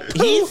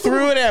 freaking he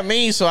threw it at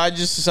me, so I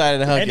just decided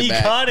to hug and it he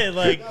back. caught it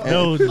like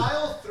no.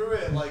 Kyle threw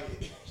it like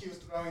he was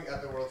throwing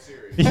at the World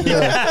Series.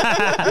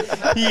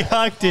 He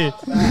hucked it.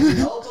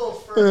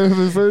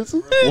 First?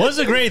 Was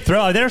a great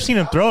throw. I've never seen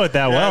him throw it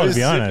that well, to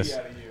be honest.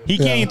 He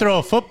can't even throw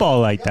a football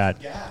like that.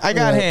 I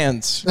got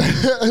hands.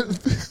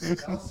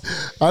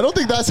 I don't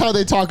think that's how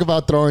they talk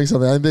about throwing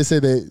something. I think they say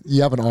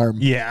you have an arm.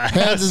 Yeah.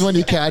 Hands is when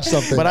you catch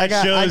something. But I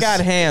got shows-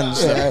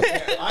 hands.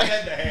 I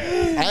had the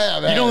hand. I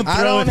have You don't I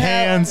throw don't with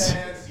have hands.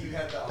 Hands, you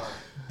had the arm.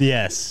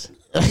 Yes.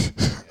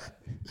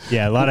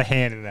 Yeah, a lot of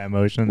hand in that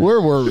motion. Where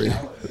were we?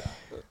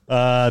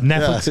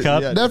 Netflix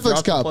Cup. yeah. Netflix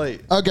Drop the Cup.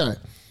 plate. Okay.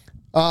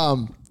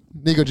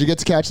 Nico, did you get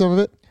to catch some of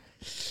it?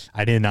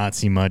 I did not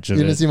see much of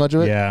it. You didn't see much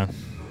of it? Yeah.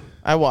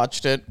 I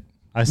watched it.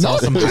 I saw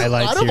some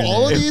highlights out of here and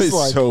all there. of It these, was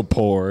like, so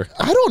poor.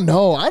 I don't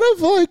know. Out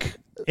of like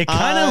It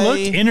kind of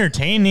looked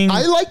entertaining.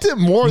 I liked it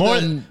more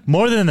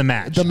than the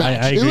match. the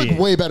match. I It agree. looked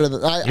way better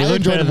than I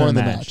enjoyed it more than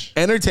the match.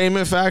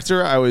 Entertainment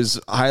factor, I was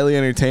highly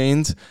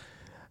entertained.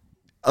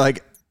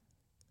 Like,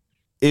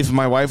 if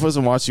my wife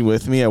wasn't watching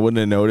with me, I wouldn't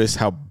have noticed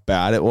how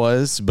bad it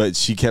was, but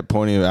she kept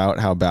pointing out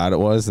how bad it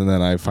was, and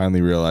then I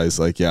finally realized,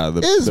 like, yeah,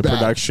 the bad.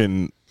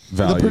 production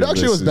value. The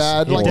production of was this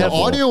bad. is Like, the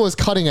horrible. audio was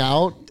cutting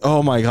out.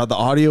 Oh my god, the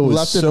audio was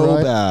Left and so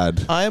right.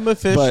 bad. I am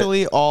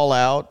officially all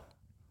out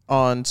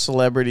on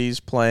celebrities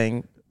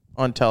playing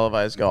on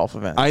televised golf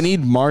events. I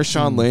need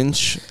Marshawn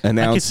Lynch I could see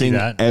announcing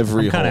that.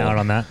 every I'm kind of hole. out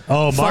on that.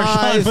 Oh,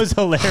 Marshawn was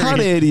hilarious.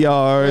 500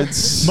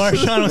 yards.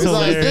 Marshawn was It's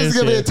like, hilarious. this is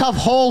gonna be a yeah. tough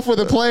hole for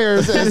the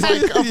players. It's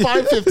like a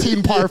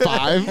 5-15 par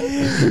 5.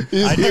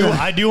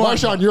 I do want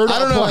Marshawn, you're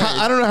not playing.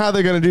 I don't know how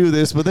they're gonna do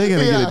this, but they're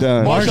gonna get it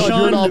done. Marshawn,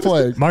 you're not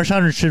playing.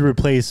 Marshawn should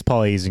replace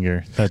Paul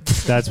Azinger.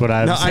 That's what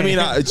I'm No, saying. I mean,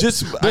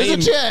 There's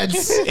a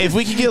chance. if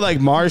we could get like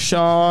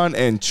Marshawn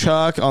and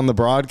Chuck on the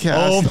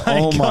broadcast,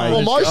 Oh my God.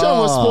 Well, Marshawn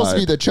was supposed to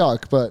be the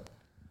Chuck, but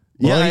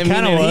yeah, Well, he I mean,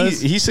 kinda and was.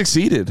 He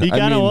succeeded. he I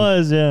kind of mean,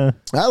 was, yeah.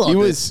 I love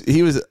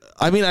He was.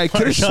 I mean, I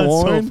could have Marshawn's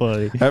so sworn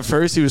funny. at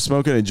first he was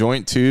smoking a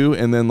joint too,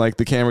 and then like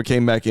the camera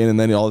came back in, and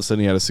then all of a sudden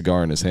he had a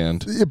cigar in his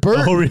hand. Bert.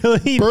 Oh,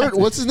 really? Bert,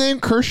 what's his name?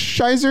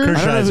 Kirscheiser?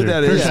 I don't know who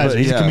that is, Kirscheiser. but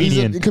He's yeah. a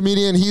comedian. He's a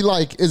comedian. He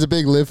like is a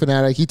big live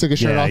fanatic. He took a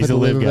shirt Yeah, off he's at a the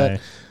live live guy.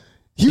 event.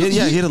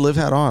 He had a live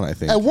hat on, I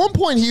think. At one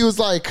point, he was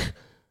like,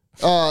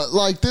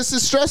 this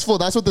is stressful.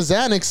 That's what the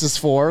Xanax is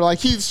for. Like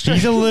he's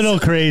a little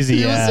crazy,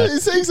 He yeah.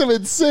 was saying some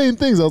insane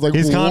things. I was like,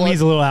 His what?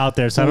 comedy's a little out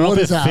there, so I don't know What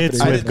if is it fits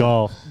happening? with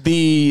golf.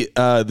 The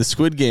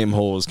Squid Game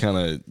hole is kind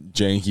of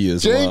janky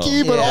as well.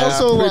 janky, but Yeah,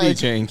 also pretty like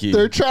janky.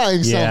 they're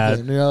trying Yeah,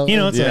 something. You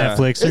know, it's Yeah.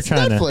 Netflix. They're It's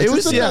trying Netflix. to. It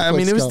was It's a I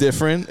mean, it was Netflix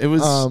different. It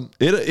was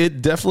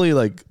it definitely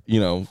like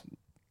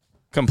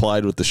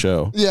complied with the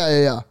show.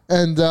 Yeah.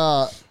 And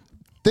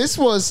this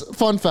was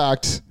fun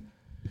fact.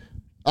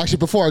 Actually,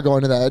 before I go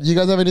into that, you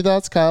guys have any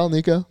thoughts, Kyle,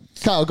 Nico?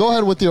 Kyle, go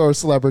ahead with your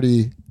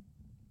celebrity.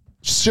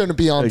 Shouldn't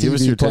be on Yeah, give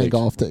us TV your playing take.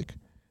 golf take.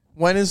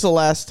 When is the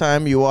last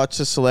time you watched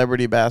a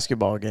celebrity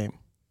basketball game?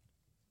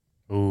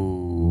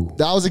 Ooh.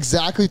 I was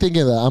exactly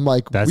thinking of that. I'm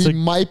like, we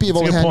might be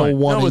able that's to a good handle point.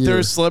 one No, a but year.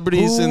 there's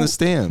celebrities in Who- the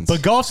stands.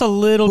 But golf's a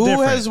little Who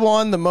different. has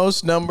won the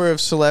most number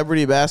of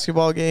celebrity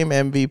basketball game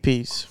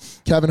MVPs?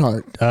 Kevin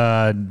Hart.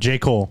 J.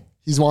 Cole.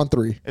 He's won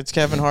 3. It's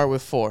Kevin Hart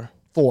with 4.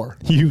 4.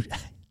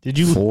 Did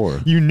you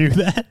 4. You knew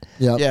that?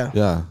 Yep. Yeah.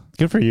 Yeah.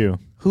 Good for you.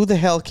 Who the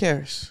hell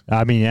cares?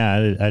 I mean, yeah,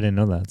 I didn't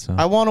know that. So,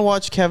 I want to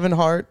watch Kevin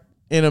Hart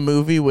in a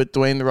movie with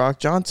Dwayne The Rock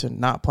Johnson,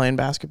 not playing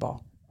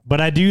basketball. but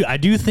I do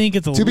think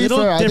it's a To be little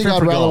fair, I different think I'd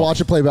for rather golf.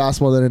 watch it play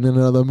basketball than in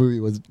another movie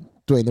with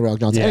Dwayne The Rock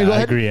Johnson. Yeah, Anyway, go I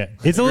ahead. agree.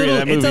 It's a Agree, little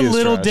that movie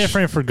is trash.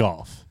 different for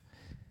golf.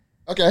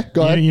 Okay,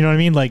 go ahead. You know what I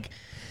mean? Like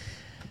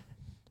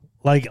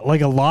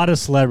a lot of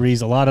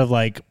celebrities, a lot of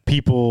like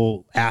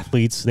people,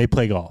 athletes, they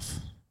play golf.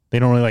 They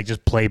don't really like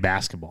just play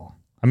basketball.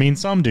 I mean,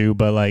 some do,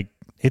 but like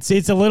it's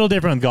a little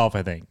different with golf,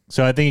 I think.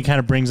 So I think it kind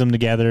of brings them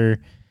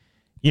together.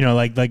 You know,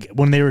 like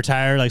when they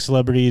retire, like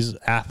celebrities,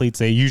 athletes,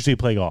 they usually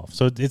play golf.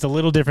 So it's a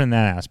little different in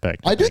that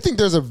aspect. I do think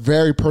there's a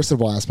very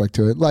personable aspect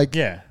to it. Like,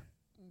 Yeah.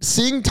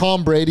 seeing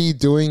Tom Brady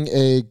doing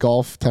a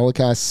golf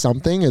telecast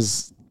something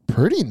is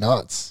pretty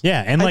nuts.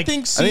 Yeah. And like, I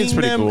think I seeing think it's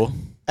pretty them cool.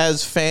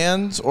 as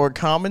fans or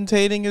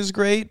commentating is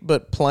great,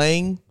 but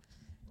playing,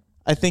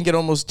 I think it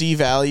almost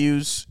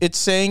devalues. It's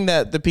saying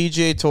that the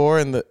PGA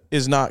Tour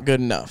is not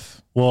good enough.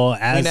 well, We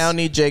as now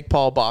need Jake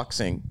Paul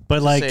boxing But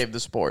to like- save the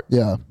sport.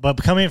 Yeah. but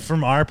coming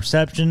from our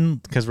perception,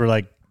 because we're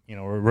like, you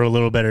know, we're a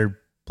little better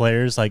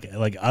players, like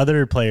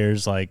other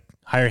players, like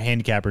higher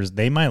handicappers,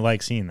 they might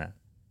like seeing that.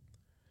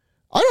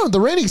 I don't know. The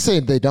ratings say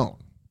they don't.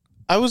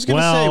 I was going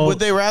to say, Well- would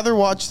they rather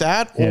watch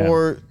that Yeah.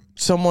 or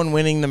someone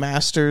winning the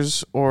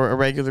Masters or a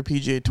regular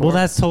PGA Tour? Well,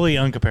 that's totally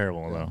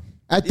uncomparable, though.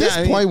 At this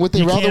I mean, point, would they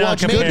you rather cannot watch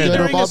compare good that. or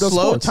during a Bob Does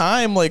slow Sports?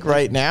 time like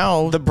right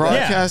now. The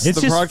broadcast, it's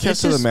the just- broadcast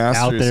it's of the just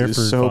out Masters there is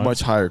for so fun. much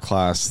higher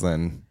class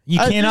than. You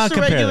cannot just a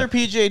compare. regular That.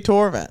 PGA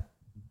Tour event.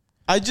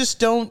 I just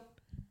don't.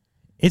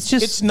 It's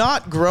just It's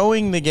not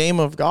growing the game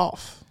of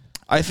golf.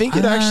 I think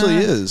it actually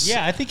is.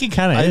 Yeah, I think it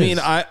kind of is. I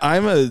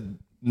mean, I'm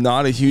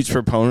not a huge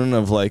proponent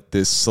of like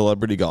this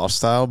celebrity golf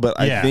style, but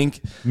Yeah. I think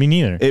me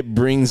neither. it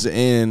brings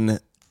in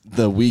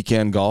the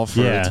weekend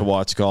golfer Yeah. to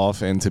watch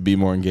golf and to be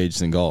more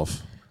engaged in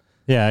golf.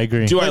 Yeah, I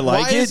agree. Do I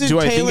like why it? isn't Do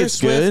I think Taylor it's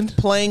Swift good?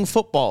 playing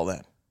football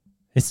then?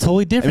 It's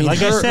totally different. I mean,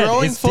 like I said,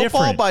 Growing it's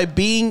football different. by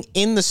being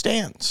in the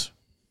stands.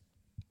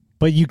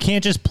 But you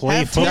can't just play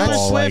Have Taylor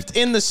football. Swift Like,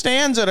 in the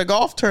stands at a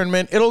golf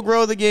tournament. It'll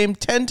grow the game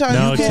 10 times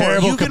No, more.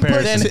 terrible You can put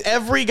comparison. in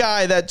every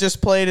guy that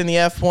just played in the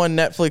F1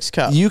 Netflix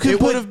Cup. You can it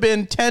put- would have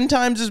been 10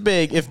 times as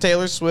big if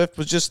Taylor Swift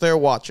was just there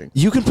watching.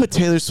 You can put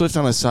Taylor Swift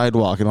on a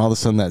sidewalk, and all of a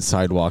sudden that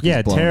sidewalk Yeah,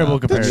 is blown terrible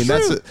up. comparison. I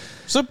mean, True.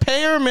 So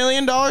pay her $1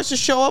 million to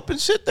show up and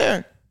sit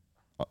there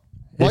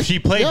if she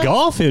played Yeah.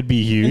 golf, it would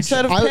be huge.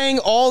 instead of paying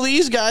all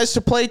these guys to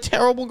play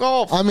terrible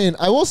golf. I mean,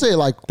 I will say,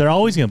 like, They're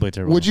always going to play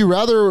terrible. would you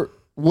rather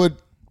would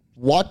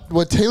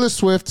Taylor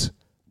Swift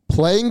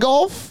playing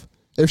golf,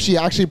 if she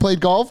actually played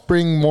golf,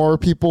 bring more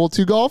people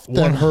to golf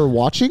than her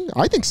watching?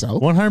 I think so.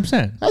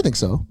 100%. I think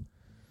so.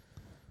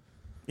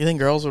 You think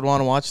girls would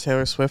want to watch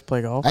Taylor Swift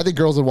play golf? I think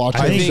girls would watch.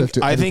 I Taylor Swift do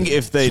think anything.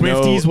 if they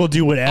Swifties know will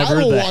do whatever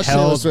I will the watch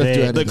hell Taylor Swift do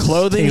they. anything. the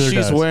clothing Taylor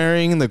she's does.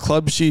 wearing, the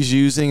club she's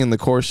using, and the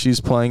course she's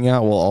playing at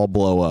will all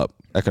blow up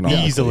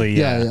economically. Easily,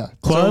 Yeah, yeah. yeah. So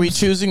Clubs, are we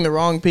choosing the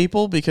wrong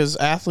people because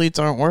athletes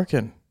aren't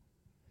working?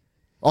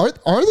 Are they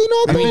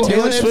not? I mean, though?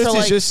 Taylor Doing it Swift for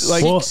is just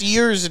like 6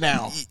 years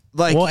now.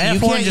 like Well,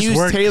 you F1 can't just use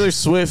worked. Taylor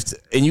Swift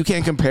and you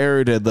can't compare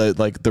her to the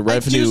I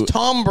revenue. choose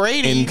Tom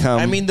Brady. income.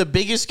 I mean, the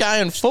biggest guy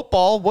in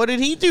football. What did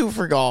he do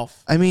for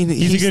golf? I mean,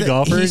 He's a good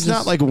golfer, He's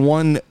not just- like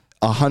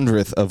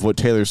 1/100th of what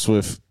Taylor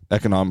Swift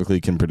economically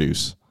can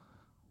produce.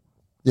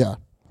 Yeah.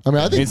 I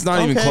mean, I think It's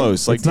not even Okay.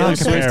 close. Like It's not Taylor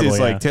Swift comparable, is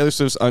yeah. like Taylor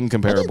Swift's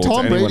uncomparable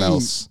Tom to anyone Brady-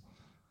 else.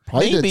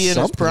 probably did Maybe in his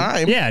something.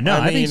 prime. Yeah, no,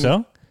 I think mean,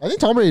 so. I think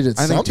Tom Brady did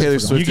I something. think Taylor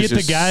for Swift You is get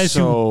the just guys who-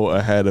 so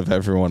ahead of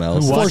everyone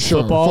else. Who watch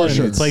sure, football for and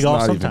sure. play It's golf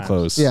not sometimes. even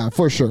close. Yeah,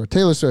 for sure.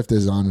 Taylor Swift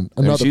is on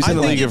another. she's I in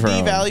the think league it of her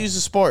own. devalues the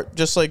sport,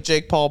 just like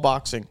Jake Paul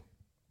boxing.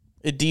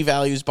 It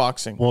devalues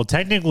boxing. Well,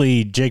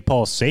 technically, Jake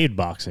Paul saved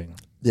boxing.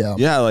 yeah.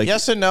 Yeah, like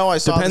Yes and no. I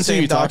saw the Depends who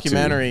same you talk to.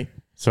 documentary.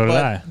 So did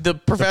I. But the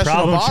professional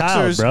problem child,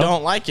 boxers bro.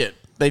 don't like it.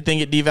 They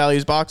think it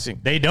devalues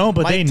boxing. They don't,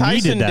 but they Mike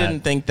Tyson needed that.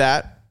 didn't think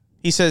that.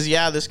 He says,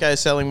 yeah, this guy's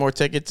selling more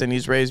tickets and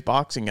he's raised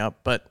boxing up,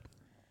 but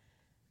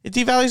it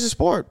devalues the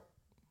sport.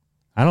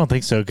 I don't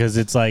think so because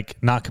it's like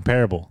not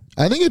comparable.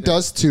 I think it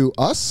does to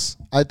us.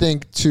 I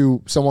think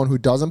to someone who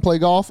doesn't play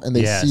golf and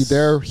they Yes. see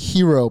their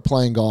hero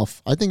playing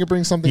golf, I think it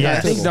brings something Yeah, to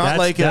I the think table. not that's,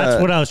 like,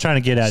 that's what I was trying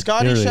to get at.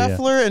 Scotty earlier, yeah.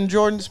 Scheffler and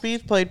Jordan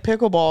Spieth played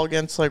pickleball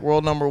against like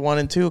world number 1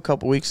 and 2 a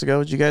couple weeks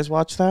ago. Did you guys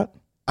watch that?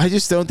 I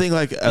just don't think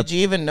like Did you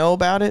even know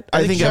about it?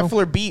 I think think-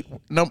 Scheffler beat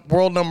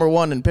world number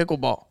 1 in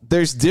pickleball.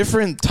 there's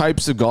different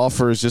types of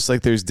golfers, just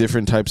like there's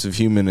different types of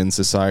human in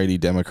society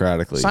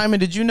democratically. Simon,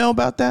 did you know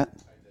about that?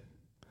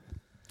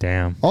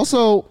 Damn.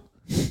 Also,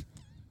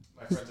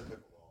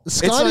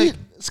 like-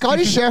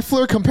 Scotty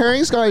Scheffler,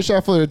 comparing Scotty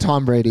Scheffler to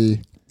Tom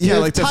Brady. Yeah,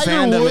 If like the Tiger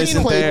fandom Woods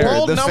isn't played there.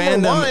 world The number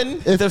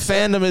fandom, 1. the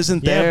fandom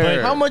isn't Yeah, there.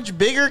 but How much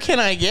bigger can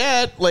I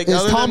get? Like Is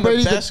other Tom than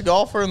Brady the the- best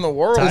golfer in the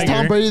world? Tiger. Is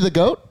Tom Brady the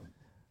GOAT?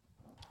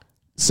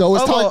 So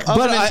is Of, Tiger. of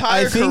But an I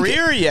entire think-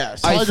 career,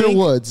 yes. I Tiger think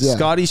Woods, yeah.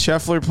 Scotty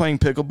Scheffler playing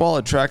pickleball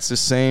attracts the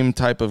same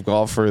type of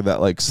golfer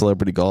that like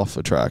celebrity golf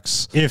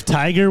attracts. If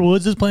Tiger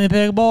Woods is playing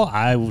pickleball,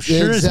 I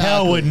sure as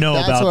hell Exactly. would know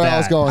That's about where that. I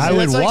was going. I See,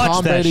 would that's like watch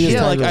Tom that Brady is shit.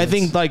 Yeah, like Tiger I Woods.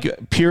 think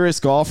like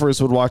purist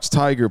golfers would watch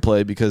Tiger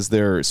play because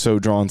they're so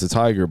drawn to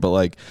Tiger. But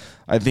like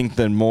I think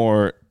then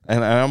more,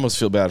 and I almost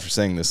feel bad for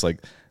saying this, like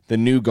the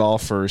new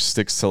golfer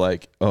sticks to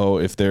like, oh,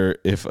 if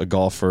a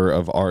golfer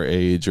of our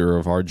age or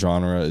of our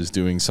genre is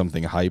doing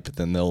something hype,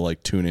 then they'll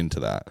like tune into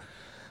that.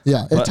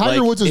 Yeah, if But Tiger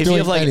like, Woods was if doing you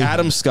have like anything,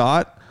 Adam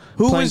Scott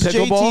Who playing was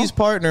pickleball, JT's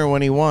partner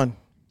when he won?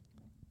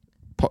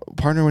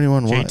 partner when he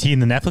won what? JT in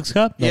the Netflix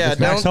Cup? Yeah,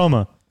 Max don't-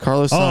 Homa.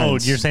 Carlos Oh,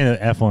 Sainz. you're saying the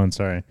F1,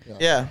 sorry.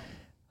 Yeah.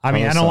 I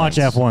mean, I Carlos don't watch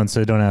Sainz. F1,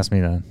 so don't ask me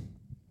that.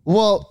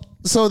 well,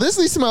 so this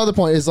leads to my other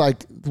point is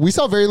like we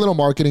saw very little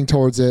marketing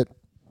towards it.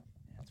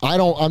 I'm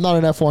not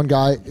an F1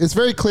 guy. It's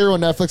very clear what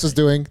Netflix was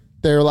doing.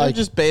 They're They're like,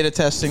 just beta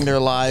testing their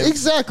live.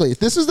 exactly.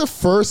 This is the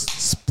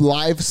first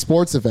live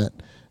sports event,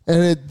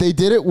 and they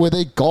did it with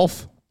a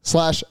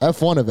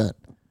golf/F1 event.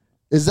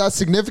 Is that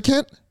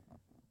significant?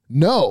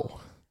 No.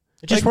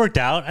 It just worked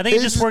out. I think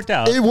it just worked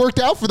out. It worked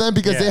out for them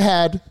because Yeah. they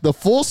had the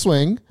full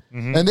swing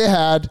and they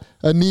had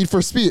a need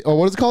for speed. Or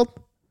what is it called?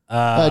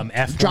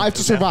 F1 Drive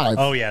to Survive.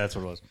 Oh, yeah, that's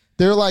what it was.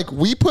 They're like,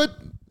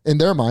 in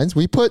their minds,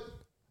 we put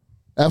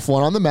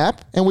F1 on the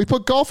map and we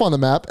put golf on the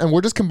map and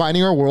we're just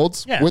combining our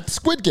worlds Yeah. with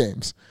Squid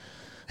Games.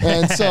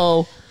 And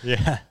so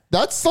Yeah.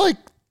 that's like,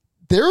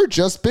 they're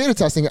just beta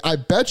testing. I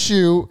bet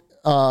you,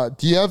 do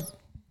you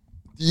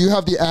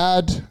have the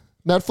ad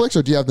Netflix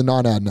or do you have the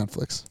non-ad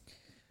Netflix?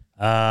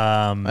 I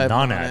have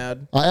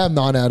Non-ad. I have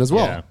non-ad as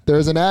well. Yeah.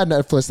 There's an ad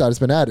Netflix that has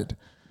been added.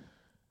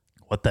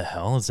 What the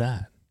hell is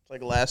that? It's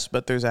like less,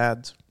 but there's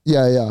ads.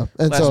 Yeah, yeah.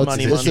 And Less so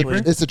money it's monthly.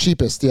 it's the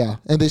cheapest, yeah.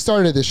 And they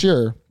started it this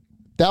year.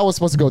 That was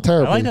supposed to go I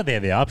terribly. like that they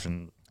have the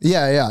option.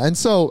 Yeah, yeah. And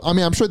so, I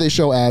mean, I'm sure they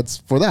show ads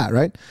for that,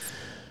 right?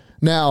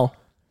 Now,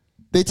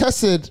 they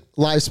tested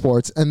live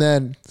sports, and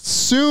then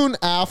soon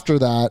after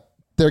that,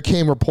 there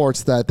came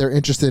reports that they're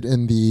interested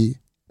in the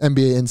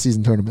NBA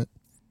in-season tournament,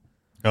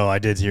 Oh, I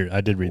did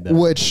read that.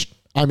 which,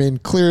 I mean,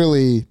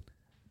 clearly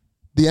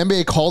the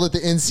NBA called it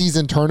the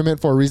in-season tournament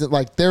for a reason.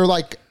 Like, they're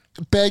like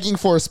begging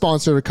for a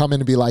sponsor to come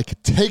in and be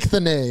like, take the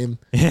name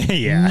yeah,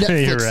 you're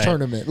Netflix right.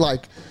 tournament.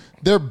 Like,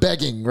 they're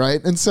begging, right?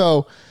 And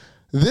so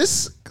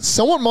this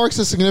somewhat marks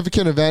a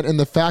significant event in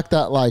the fact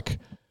that like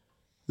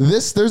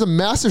there's a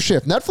massive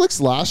shift.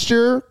 Netflix last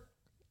year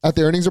at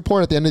the earnings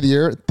report at the end of the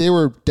year, they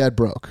were dead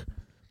broke.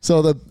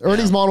 So the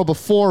earnings model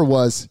before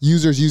was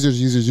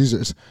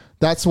users.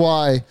 That's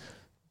why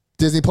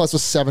Disney Plus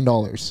was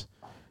 $7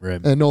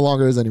 Right. and no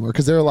longer is anymore.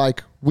 Because they're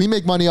like, we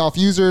make money off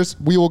users.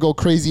 We will go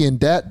crazy in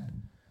debt.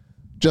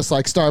 Just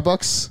like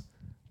Starbucks.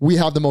 We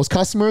have the most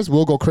customers.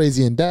 We'll go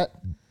crazy in debt.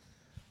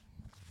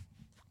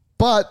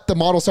 But the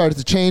model started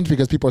to change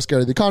because people are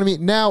scared of the economy.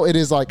 Now it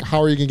is like,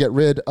 how are you going to get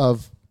rid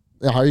of,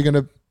 how are you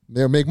going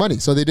to make money?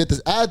 So they did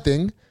this ad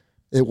thing.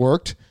 It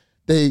worked.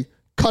 They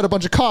cut a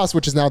bunch of costs,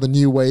 which is now the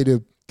new way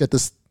to get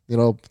this,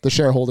 the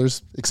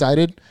shareholders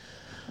excited.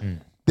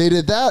 They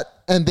did that,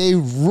 and they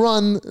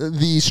run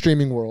the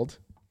streaming world.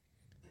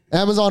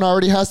 Amazon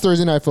already has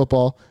Thursday Night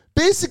Football.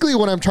 Basically,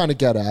 what I'm trying to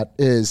get at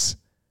is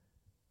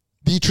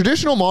the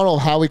traditional model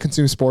of how we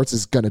consume sports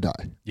is going to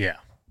die. Yeah.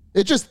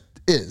 It just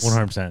is.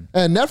 100%.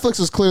 And Netflix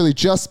was clearly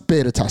just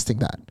beta testing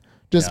that.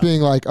 Just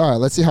being like, all right,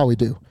 let's see how we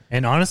do.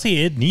 And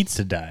honestly, it needs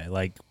to die.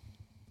 Like,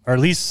 or at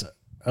least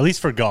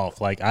for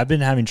golf. Like, I've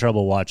been having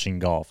trouble watching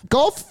golf.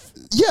 Golf,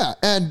 yeah.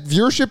 And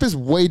viewership is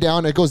way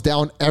down. It goes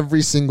down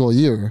every single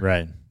year.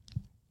 Right.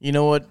 You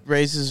know what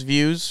raises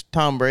views?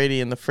 Tom Brady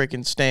in the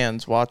freaking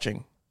stands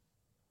watching.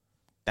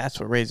 That's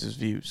what raises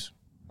views.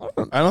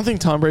 I don't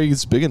think Tom Brady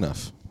is big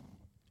enough.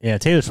 Yeah,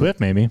 Taylor Swift,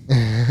 maybe.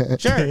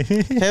 Sure.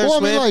 Taylor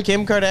Swift,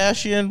 Kim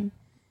Kardashian.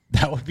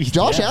 That would be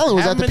Josh Allen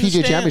was at the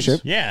PGA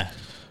Championship. Yeah.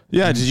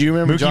 Yeah, did you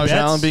remember Mookie Josh Betts?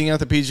 Allen being at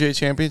the PGA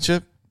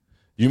Championship?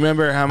 You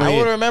remember how I many?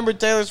 would remember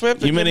Taylor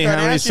Swift. How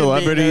many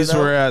celebrities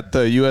were at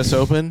the U.S.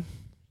 Open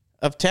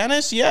Of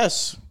tennis?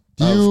 Yes.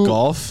 of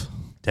golf?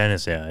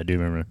 Tennis, yeah, I do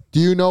remember. Do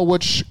you know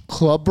which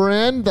club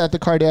brand that the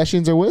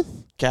Kardashians are with?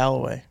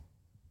 Callaway.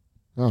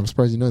 Oh, I'm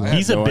surprised you know that.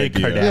 He's a no big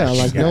idea. Kardashian.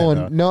 Yeah, like guy, no one-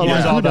 though. no, he knows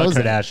like, all who about knows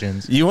that?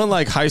 Kardashians. You want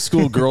like high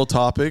school girl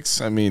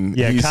topics? I mean,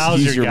 Yeah,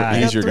 Kyle's your guy. I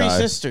He's got your three guy.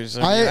 sisters.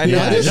 I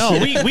Yeah, just- no,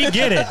 we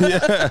get it.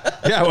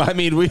 Yeah, well, I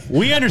mean,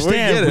 We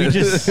understand. We We get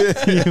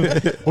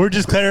just we're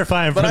just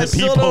clarifying for But I the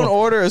still people. don't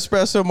order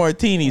espresso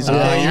martinis. Yeah,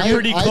 Okay? you're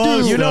pretty I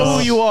close. do. You know though.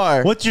 who you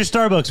are. What's your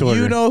Starbucks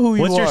order? You know who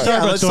you What's your are. Starbucks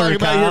Yeah, let's order,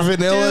 talk about Kyle? your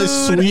vanilla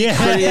Dude, sweet yeah.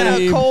 cream. Yeah,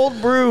 a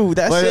cold brew.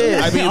 That's But,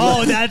 it. I mean,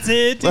 Oh, that's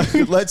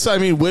it. let's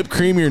whip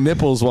cream your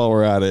nipples while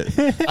we're at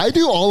it. I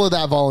do all of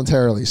that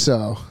voluntarily,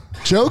 so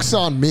joke's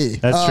on me.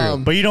 That's true.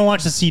 But you don't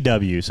watch the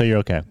CW, so you're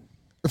okay.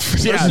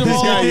 Yeah, of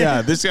all,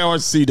 this guy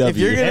wants CW. if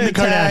you're gonna And the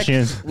attack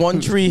Kardashians. One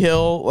Tree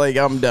Hill, like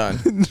I'm done.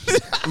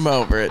 I'm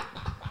over it.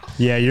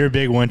 Yeah, you're a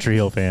big One Tree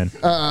Hill fan.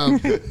 I'm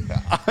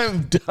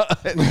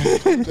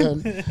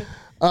done.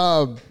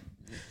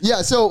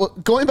 Yeah, so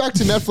going back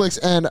to Netflix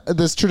and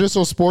this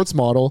traditional sports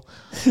model,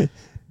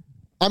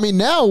 I mean,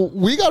 now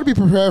we got to be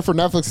prepared for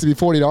Netflix to be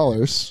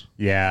 $40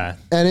 Yeah.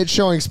 and it's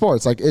showing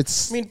sports. Like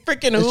it's I mean,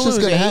 freaking It's just Hulu's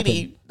gonna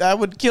 80. That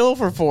would kill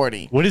for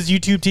 40. What is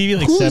YouTube TV?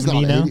 Like Hulu's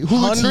 70 not now? 80. Hulu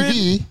 100?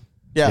 TV.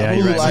 Yeah, Yeah,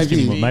 you're Hulu right. Live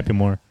TV. Might be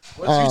more.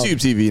 What's YouTube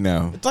TV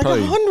now? It's like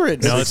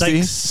 100. No, it's like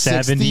 60,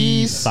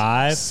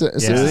 75.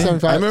 60, Yeah.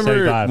 75. I remember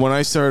 75. when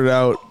I started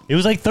out, It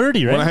was like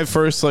 30, right? when I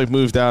first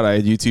moved out, I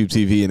had YouTube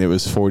TV and it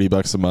was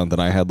 $40 a month,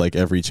 and I had like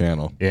every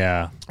channel.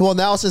 yeah. Well,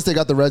 now since they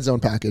got the Red Zone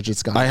package,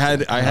 it's got. I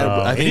had.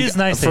 I it think is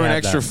nice for they an have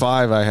extra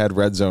that. $5. I had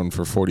Red Zone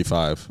for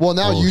 $45. Well,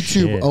 now Oh, YouTube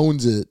shit.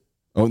 owns it.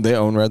 Oh, they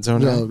own Red Zone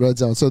now. Yeah, Red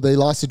Zone. So they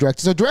lost to Direct.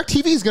 So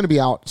DirecTV is going to be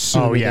out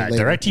soon. Oh, yeah.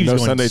 DirecTV's No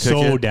going Sunday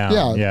so ticket? down.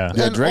 Yeah. Yeah.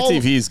 Yeah, And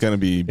DirecTV is going to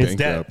be It's dead.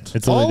 bankrupt.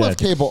 It's literally All dead. of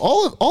cable,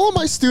 all of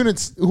my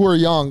students who are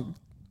young,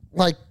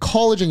 like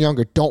college and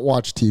younger, don't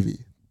watch TV.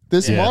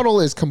 This Yeah. model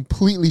is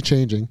completely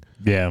changing.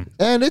 Yeah.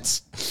 And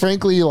it's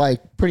frankly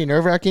like pretty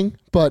nerve wracking.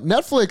 But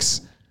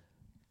Netflix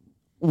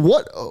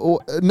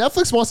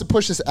wants to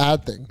push this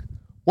ad thing.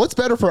 What's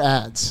better for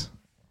ads?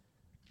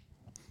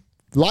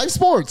 Live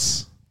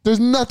sports. There's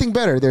nothing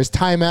better. There's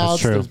timeouts,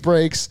 true. there's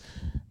breaks.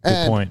 Good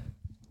And point.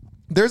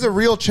 there's a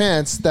real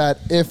chance that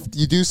if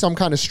you do some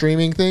kind of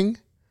streaming thing,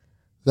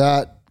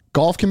 that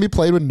golf can be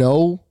played with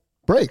no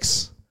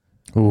breaks.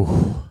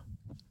 Ooh.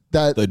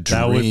 That The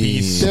That would be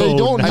dream. so they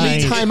don't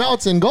nice. need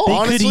timeouts in golf. They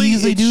could Honestly,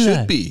 easily it do should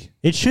that. be.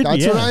 It should That's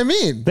be. Yeah. what I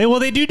mean. They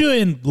do it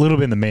in a little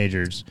bit in the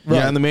majors.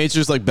 Yeah, and the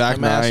majors like back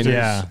The nine. Masters.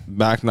 Yeah.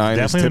 Back nine.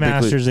 Definitely is the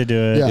typically, Masters, they do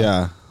it.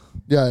 Yeah.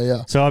 Yeah.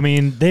 Yeah. So, I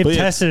mean, they've But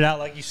yeah. tested it out,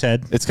 like you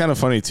said. It's kind of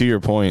funny, to your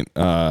point.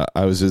 I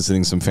was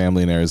visiting some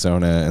family in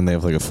Arizona, and they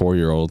have like a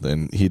 4-year-old,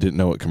 and he didn't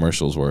know what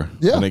commercials were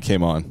Yeah. when it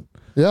came on.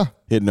 Yeah.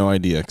 He had no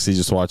idea because he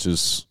just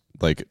watches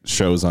like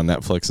shows on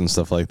Netflix and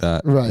stuff like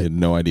that. Right. He had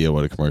no idea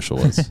what a commercial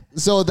was.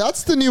 So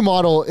that's the new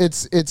model.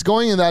 It's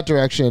going in that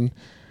direction.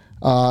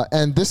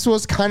 And this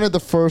was kind of the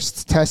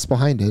first test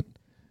behind it.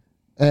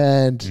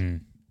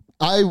 And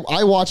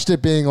I watched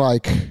it being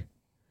like,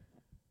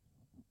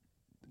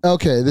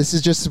 okay, this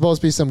is just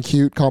supposed to be some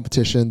cute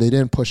competition. They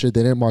didn't push it.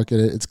 They didn't market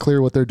it. It's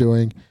clear what they're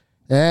doing.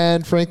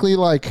 And frankly,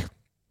 like,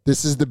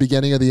 this is the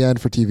beginning of the end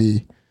for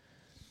TV.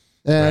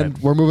 And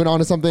Right. we're moving on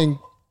to something,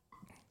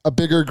 a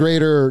bigger,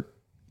 greater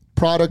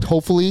product,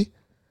 hopefully,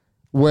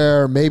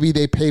 where maybe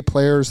they pay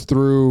players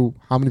through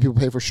how many people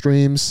pay for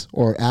streams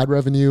or ad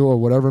revenue or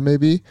whatever it may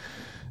be.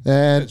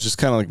 And It's just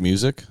kind of like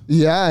music.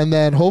 yeah, and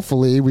then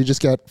hopefully we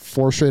just get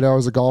 4 straight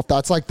hours of golf.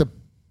 That's like the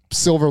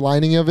silver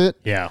lining of it.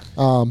 Yeah.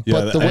 Yeah,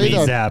 But the that way needs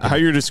to that happen. How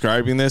you're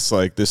describing this,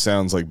 like this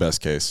sounds like best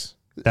case.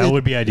 That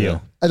would be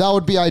ideal. that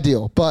would be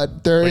ideal,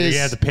 but there But you're is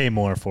going to have to pay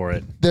more for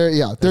it. there's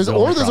the only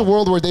or there's a problem.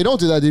 world where they don't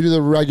do that. They do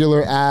the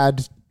regular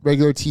ad,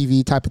 regular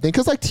TV type of thing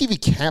because like TV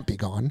can't be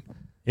gone.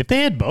 If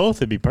they had both,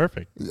 it'd be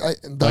perfect.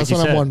 That's you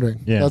what I'm said.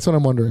 wondering. Yeah. That's what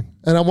I'm wondering.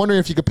 And I'm wondering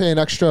if you could pay an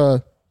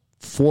extra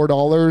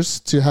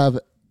 $4 to have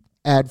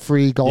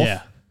ad-free golf.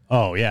 Yeah.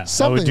 Oh, yeah. I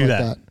Something would do like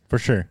that, that. for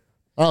sure.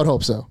 I would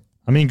hope so.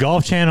 I mean,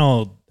 Golf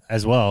Channel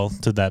as well,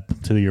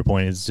 to your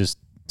point, is just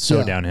so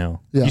Yeah.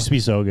 downhill. Yeah. Used to be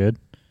so good.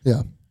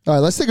 Yeah. All right,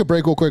 let's take a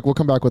break real quick. We'll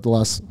come back with the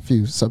last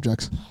few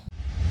subjects.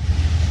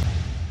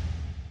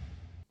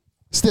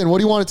 Stin, what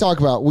do you want to talk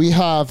about? We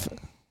have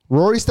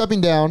Rory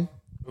stepping down,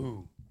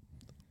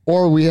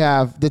 or we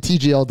have the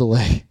TGL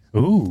delay.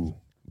 Ooh.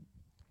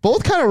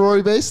 Both kind of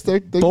Rory based. They're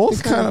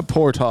Both kind of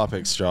poor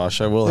topics,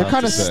 Josh. I will. They're have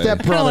kind to of say. step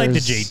Kind of like the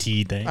brothers.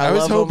 JT thing. I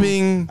was love 'em.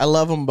 hoping. I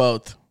love them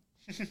both.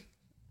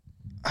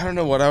 I don't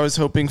know what I was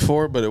hoping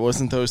for, but it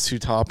wasn't those two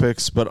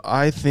topics. But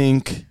I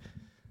think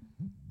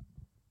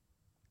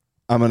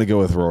I'm going to go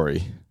with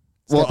Rory.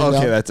 Well, Stepping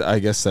okay, down? I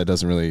guess that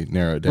doesn't really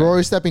narrow it down.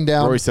 Rory stepping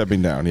down Rory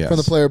stepping down, yes. from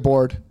the player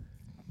board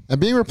and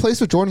being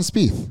replaced with Jordan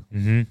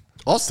Spieth.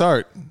 I'll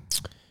start.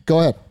 Go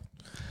ahead.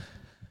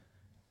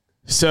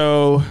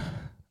 So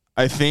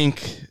I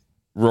think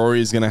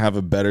Rory's going to have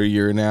a better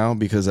year now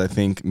because I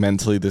think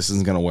mentally this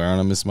isn't going to wear on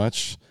him as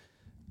much.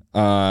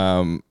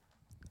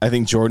 I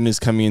think Jordan is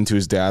coming into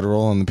his dad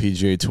role on the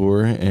PGA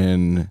Tour,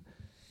 and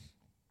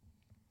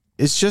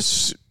it's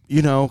just,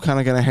 kind of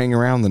going to hang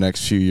around the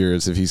next few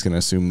years if he's going to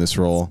assume this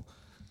role.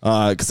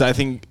 Because I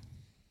think,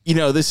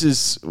 this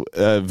is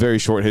a very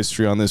short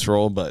history on this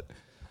role, but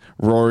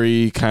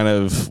Rory kind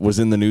of was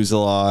in the news a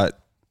lot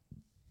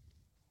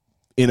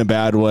in a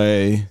bad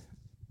way,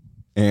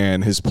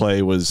 and his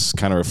play was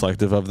kind of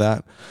reflective of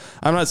that.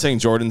 I'm not saying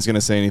Jordan's going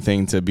to say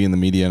anything to be in the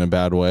media in a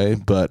bad way,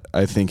 but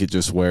I think it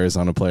just wears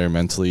on a player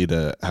mentally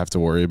to have to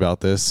worry about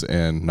this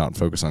and not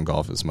focus on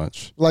golf as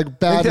much. Like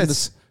bad in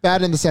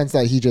the sense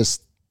that he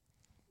just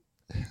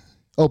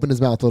opened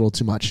his mouth a little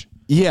too much.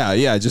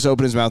 Yeah, just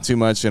opened his mouth too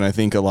much, and I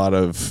think a lot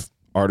of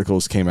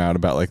articles came out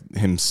about like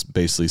him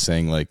basically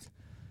saying like,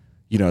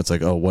 it's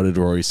like, oh, what did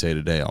Rory say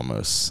today?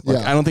 Almost. Like,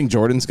 Yeah. I don't think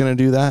Jordan's going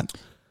to do that.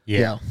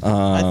 Yeah.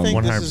 I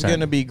think this is 100%. going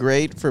to be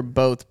great for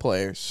both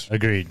players.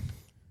 Agreed.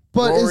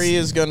 But Rory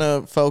is going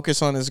to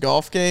focus on his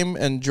golf game,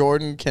 and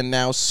Jordan can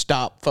now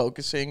stop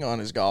focusing on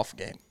his golf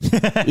game.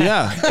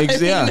 Yeah, I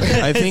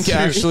think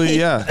actually,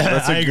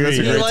 that's I agree. That's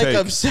a He great like take.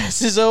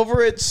 obsesses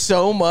over it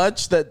so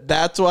much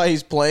that's why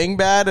he's playing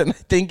bad. And I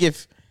think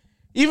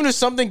even if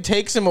something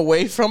takes him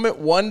away from it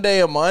one day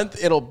a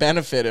month, it'll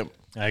benefit him.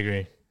 I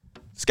agree.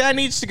 This guy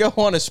needs to go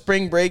on a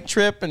spring break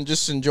trip and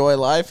just enjoy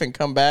life and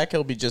come back.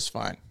 He'll be just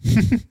fine.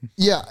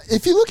 yeah,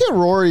 if you look at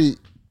Rory,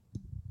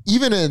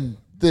 even in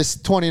this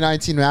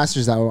 2019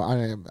 Masters, I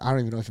don't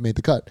even know if he made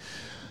the cut.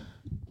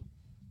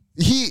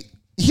 He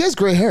has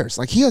gray hairs.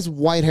 Like, he has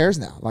white hairs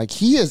now. Like,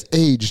 he has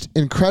aged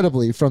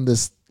incredibly from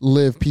this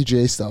live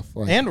PGA stuff.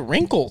 Like, And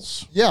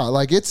wrinkles. yeah,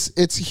 like he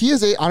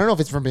is I don't know if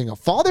it's from being a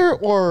father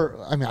or,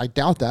 I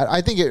doubt that.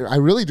 I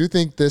really do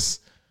think this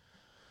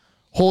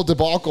whole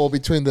debacle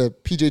between the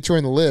PGA Tour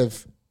and the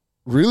live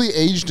really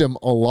aged him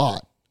a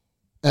lot.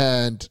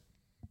 And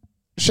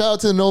shout out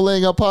to the No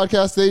Laying Up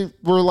podcast. They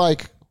were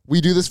like,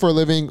 we do this for a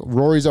living.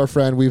 Rory's our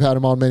friend. We've had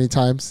him on many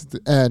times.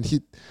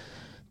 And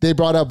they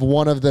brought up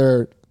one of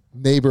their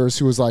neighbors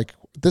who was like,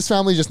 this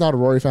family's just not a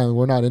Rory family.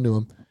 We're not into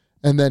him.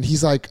 And then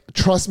he's like,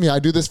 trust me, I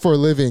do this for a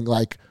living.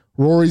 Like,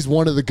 Rory's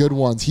one of the good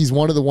ones. He's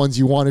one of the ones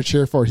you want to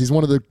cheer for. He's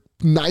one of the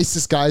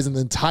nicest guys in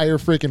the entire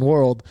freaking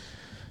world.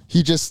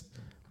 He just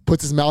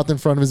puts his mouth in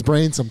front of his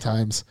brain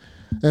sometimes.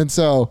 And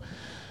so,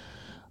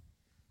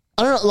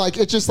 I don't know, like,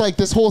 it's just like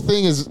this whole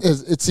thing is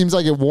it seems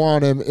like it wore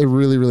on him. It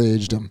really, really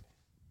aged him.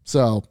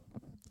 So,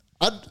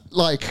 I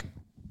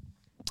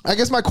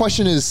guess my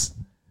question is,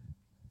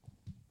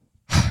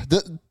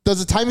 does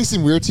the timing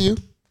seem weird to you?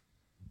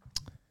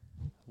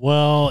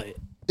 Well,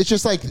 It's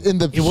just like in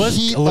the it was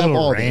heat a little of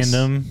all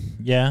random.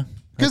 Yeah.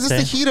 because it's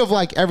I'd the say. heat of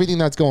like everything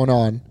that's going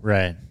on.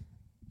 Right.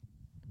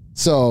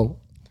 So,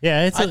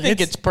 Yeah, I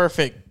think it's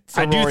perfect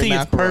for I do Rory think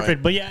it's McIlroy.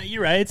 perfect, but yeah,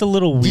 you're right. It's a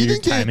little do you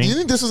weird think timing. do you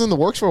think this was in the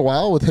works for a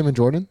while with him and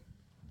Jordan?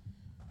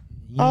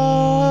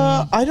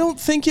 I don't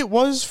think it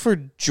was for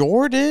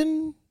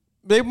Jordan.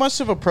 They must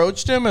have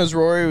approached him as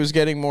Rory was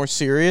getting more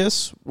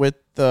serious with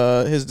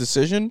his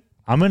decision.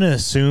 I'm going to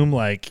assume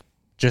like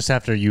just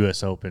after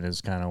U.S. Open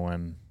is kind of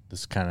when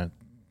this kind of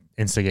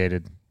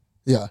instigated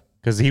Yeah.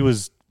 because he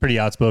was pretty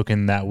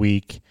outspoken that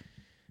week.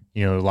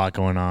 A lot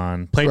going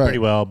on. Played Right. pretty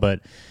well,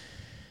 but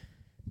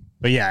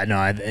yeah,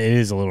 no, it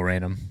is a little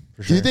random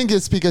for Do sure. you think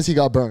it's because he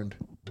got burned?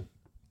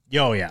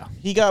 Oh, yeah.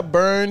 He got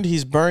burned.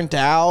 He's burnt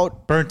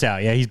out. Burnt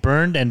out. Yeah, he's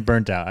burned and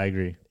burnt out. I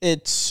agree.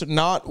 It's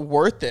not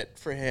worth it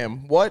for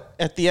him.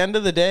 At the end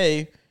of the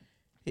day,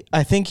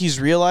 I think he's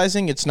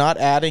realizing it's not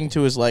adding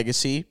to his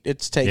legacy.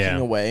 It's taking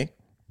away.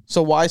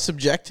 So why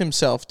subject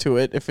himself to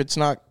it if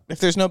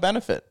there's no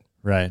benefit?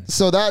 Right.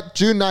 So that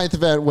June 9th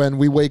event when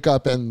we wake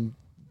up and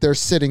they're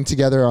sitting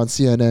together on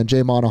CNN,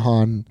 Jay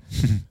Monahan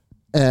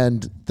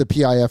and the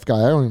PIF guy,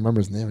 I don't even remember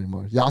his name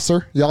anymore.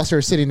 Yasser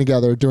are sitting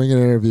together doing an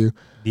interview.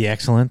 The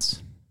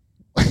excellence.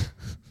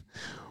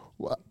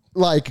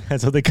 Like,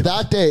 That's what they call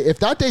that day, if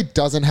that day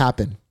doesn't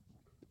happen,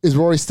 is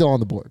Rory still on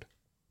the board?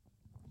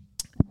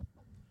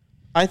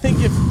 I think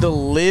if the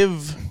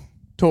Live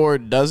tour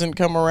doesn't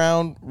come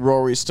around,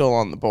 Rory's still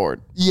on the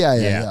board.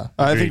 Yeah.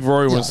 I think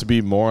Rory Yeah. wants to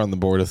be more on the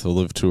board if the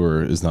Live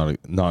Tour is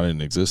not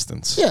in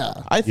existence. Yeah.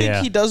 I think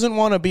he doesn't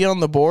want to be on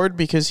the board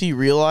because he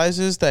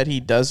realizes that he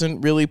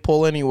doesn't really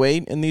pull any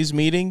weight in these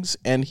meetings,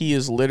 and he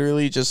is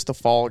literally just the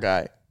fall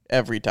guy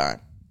every time.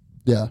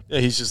 Yeah. Yeah,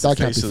 he's just That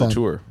the can't face be of the fun.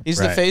 tour. He's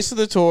the Right. face of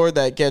the tour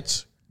that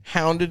gets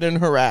hounded and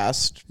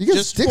harassed You get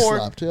just stick for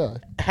slapped, yeah.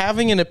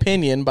 having an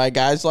opinion by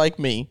guys like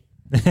me.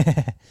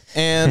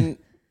 And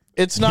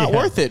it's not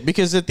worth it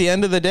because at the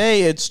end of the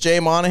day, it's Jay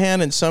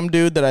Monahan and some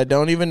dude that I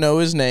don't even know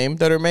his name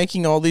that are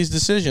making all these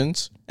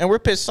decisions, and we're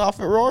pissed off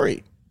at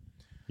Rory.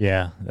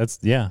 Yeah,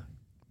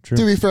 true.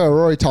 To be fair,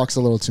 Rory talks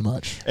a little too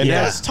much. And Yeah.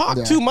 now- Let's talk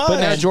Yeah. too much. but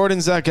now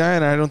Jordan's that guy,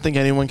 and I don't think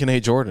anyone can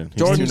hate Jordan. He's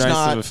Jordan's too nice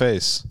not- of a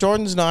face.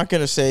 Jordan's not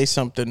going to say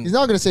something. He's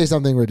not going to say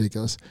something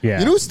ridiculous. Yeah.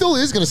 You know who still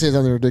is going to say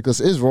something ridiculous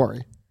is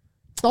Rory.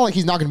 It's not like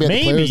he's not going to be at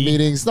the Maybe. players'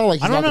 meetings. It's not like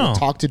he's I not don't going know. to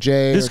talk to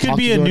Jay. This or could talk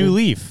be to a Jordan. new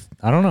leaf.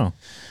 I don't know.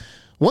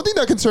 One thing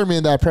that concerned me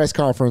in that press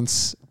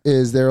conference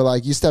is they were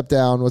like, you step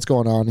down, what's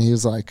going on? And he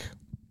was like,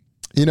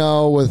 you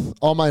know, with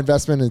all my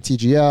investment in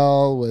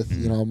TGL, with,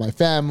 you know, my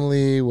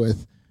family,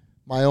 with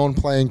my own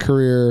playing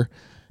career,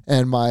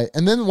 and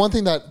then one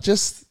thing that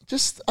just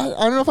I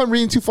don't know if I'm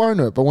reading too far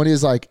into it, but when he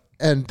was like,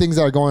 and things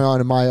that are going on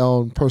in my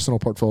own personal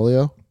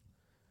portfolio,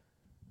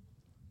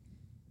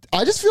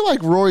 I just feel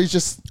like Rory's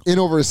just in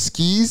over his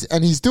skis,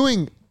 and he's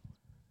doing.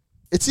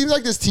 It seems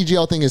like this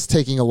TGL thing is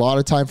taking a lot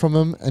of time from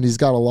him, and he's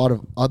got a lot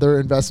of other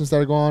investments that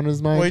are going on in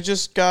his mind. We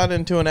just got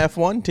into an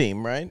F1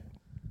 team, right?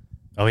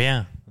 Oh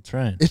yeah, that's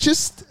right. It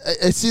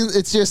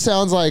just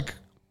sounds like,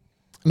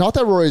 not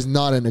that Rory's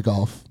not into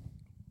golf,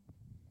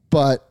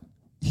 but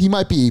he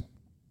might be,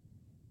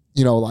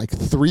 you know, like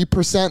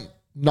 3%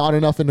 not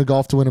enough into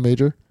golf to win a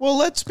major. Well,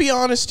 let's be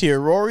honest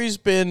here. Rory's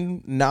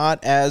been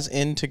not as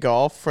into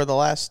golf for the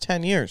last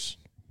 10 years.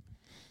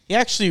 He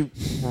actually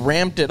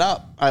ramped it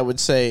up, I would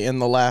say, in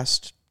the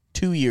last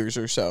 2 years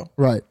or so.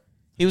 Right.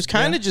 He was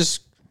kind of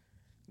just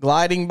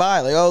gliding by.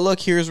 Like, oh, look,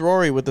 here's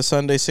Rory with the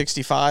Sunday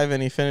 65,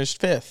 and he finished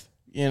 5th,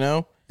 you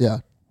know? Yeah.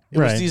 It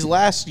was these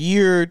last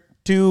year,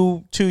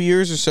 two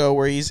years or so,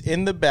 where he's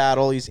in the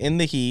battle, he's in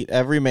the heat,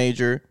 every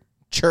major,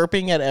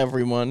 chirping at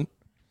everyone.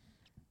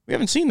 We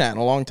haven't seen that in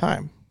a long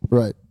time.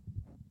 Right.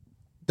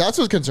 That's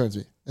what concerns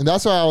me. And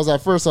that's why I was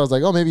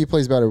like, oh, maybe he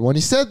plays better. When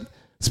he said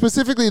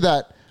specifically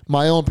that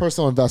my own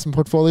personal investment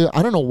portfolio,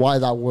 I don't know why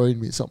that worried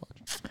me so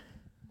much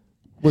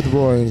with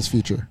Rory in his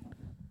future.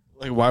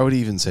 Like, why would he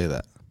even say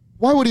that?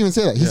 Why would he even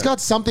say that? He's Yeah.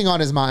 got something on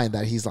his mind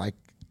that he's like,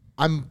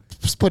 I'm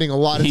just putting a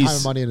lot of time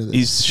and money into this.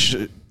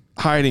 He's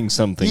hiding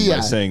something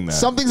by saying that.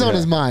 Something's on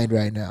his mind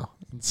right now.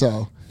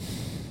 So,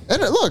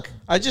 and look,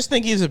 I just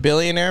think he's a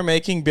billionaire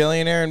making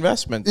billionaire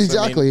investments. I mean,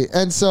 exactly.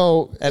 And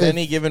so at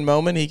any given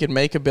moment, he can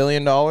make $1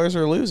 billion or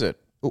lose it.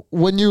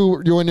 when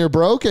you're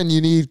broke and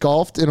you need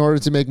golf in order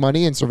to make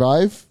money and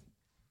survive,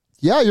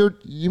 yeah,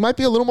 you might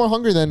be a little more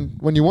hungry than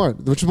when you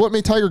weren't, which is what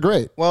made Tiger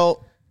great.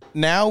 Well,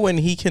 now when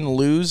he can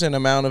lose an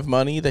amount of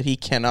money that he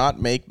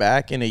cannot make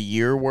back in a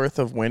year worth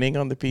of winning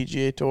on the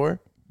PGA Tour,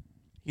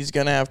 he's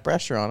going to have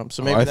pressure on him.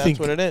 So maybe I that's think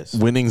what it is.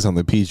 Winnings on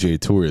the PGA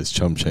Tour is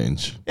chump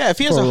change. Yeah, if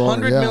he has For a Rory,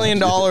 $100 yeah.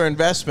 million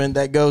investment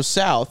that goes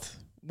south,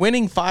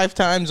 winning 5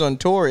 times on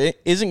tour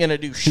isn't going to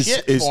do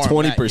shit It's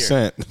for him that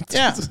year. 20%.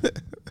 Yeah,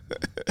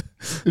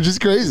 It's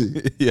just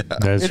crazy. Yeah.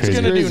 That's it's crazy.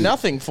 going to do Crazy.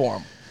 nothing for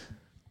him.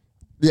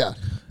 Yeah.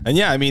 And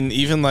yeah, I mean,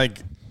 even like,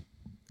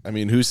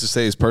 who's to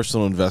say his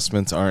personal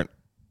investments aren't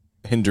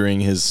hindering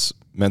his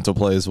mental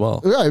play as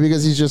well? Right,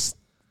 because he's just,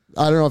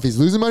 I don't know if he's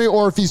losing money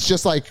or if he's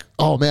just like,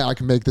 oh man, I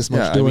can make this much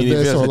Yeah, doing if he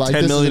this, has or a like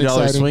 $10 this million is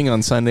exciting. swing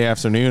on Sunday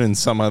afternoon and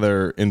some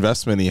other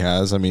investment he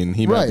has, he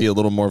might Right. be a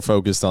little more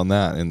focused on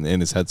that in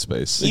his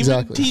headspace.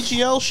 Exactly. Even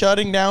TGL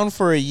shutting down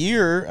for a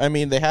year,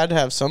 they had to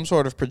have some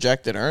sort of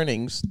projected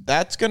earnings.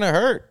 That's going to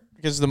hurt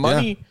because the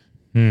money,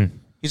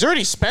 he's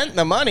already spent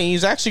the money.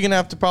 He's actually going to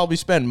have to probably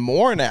spend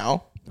more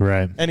now,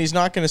 Right. and he's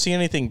not going to see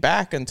anything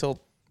back until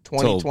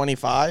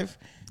 2025.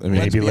 Let's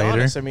maybe be later.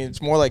 honest,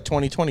 it's more like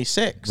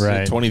 2026.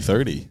 Right.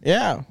 2030.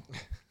 Yeah.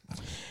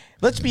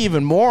 Let's be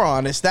even more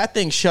honest. That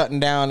thing's shutting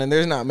down, and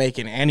they're not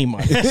making any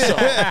money. So,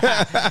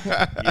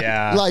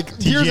 Yeah. Like,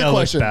 here's a TGL looks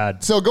question.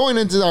 bad. So going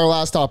into our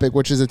last topic,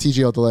 which is a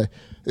TGL delay,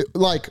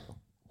 like,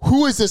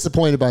 who is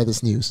disappointed by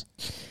this news?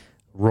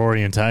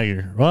 Rory and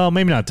Tiger. Well,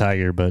 maybe not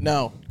Tiger, but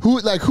no, Who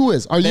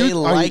is? Are they you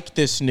like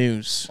this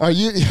news. Are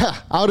you? Yeah,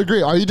 I would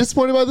agree. Are you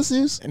disappointed by this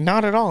news?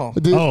 Not at all.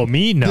 Did, Oh,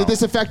 me? No. Did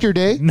this affect your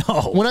day?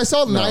 No. When I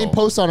saw 9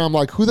 posts on it, I'm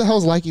like, who the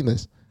hell's liking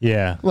this?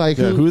 Yeah. Like,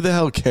 Yeah, who the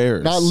hell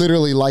cares? not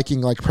literally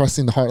liking, like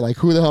pressing the heart. Like,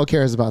 who the hell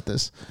cares about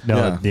this?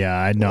 No. Yeah.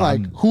 I know.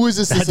 Like, who is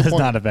this that does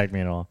disappointed? not affect me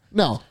at all.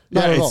 No,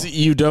 Yeah, not at all. it's,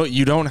 you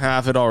don't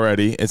have it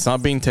already. It's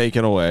not being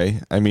taken away.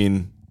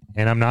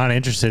 And I'm not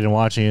interested in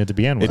watching it to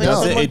begin with. It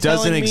doesn't someone it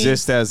doesn't telling me-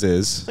 exist as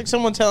is. It's like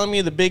someone telling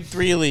me the Big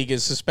 3 league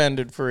is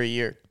suspended for a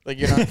year. Like,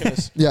 you're not going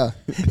to Yeah,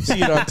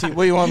 see it on TV.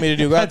 What do you want me to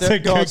do? Go out That's there, a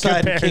go good outside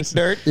and kick comparison.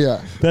 dirt?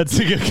 yeah. That's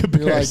a good You're like,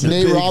 comparison.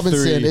 Nate Big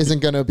Robinson 3. isn't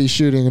going to be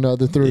shooting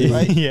another 3.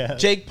 Right? Yeah.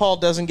 Jake Paul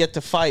doesn't get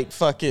to fight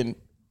fucking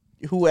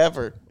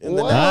whoever. In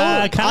the Well,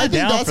 Ah, I kinda think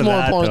down that's for more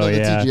that, important though, than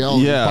yeah. the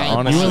TGL. Yeah, By- You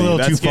went a honestly, little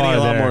that's too getting far a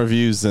lot there. more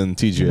views than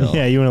TGL.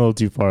 Yeah, you went a little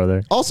too far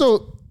there.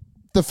 Also,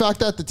 the fact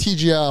that the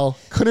TGL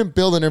couldn't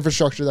build an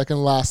infrastructure that can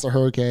last a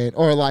hurricane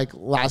or like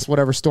last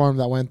whatever storm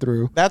that went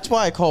through. That's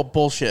why I call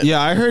bullshit. Yeah,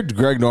 I heard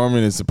Greg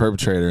Norman is the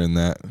perpetrator in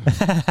that.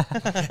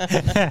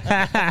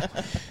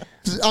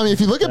 I mean, if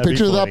you look at That'd be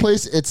pictures of that funny.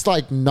 place, it's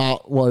like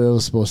not what it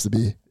was supposed to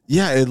be.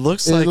 Yeah, it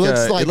looks It like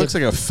looks a, like it looks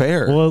like a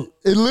fair. Well,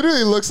 It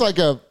literally looks like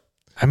a.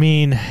 I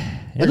mean, it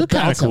Like a looked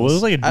kind of bounce cool. It house.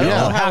 was like a I don't know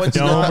how half it's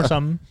dome not- or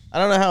something. I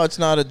don't know how it's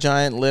not a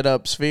giant lit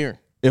up sphere.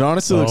 it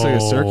honestly looks like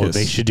a circus.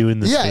 They should do in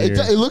the Yeah, it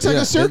sphere. looks like Yeah,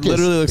 a it circus.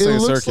 literally looks like a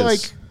circus.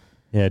 like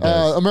Yeah, it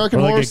does. American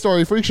Or like Horror a-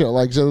 Story freak show.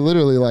 Like so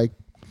literally like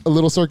a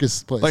little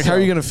circus place. Like, how are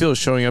you going to feel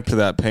showing up to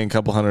that, paying a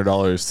couple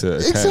 $100 to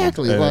attend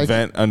Exactly, an like-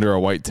 event under a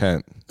white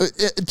tent?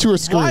 to a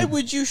screen? Why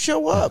would you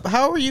show up?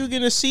 How are you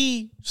going to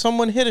see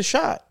someone hit a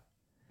shot?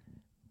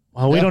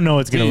 Well, we don't know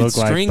what it's going to look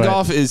like. Screen but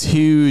golf is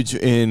huge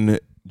in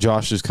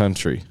Josh's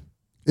country.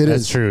 It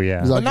That's is true, yeah.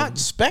 Exactly. I'm not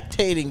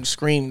spectating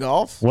screen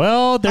golf.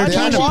 Well, they're How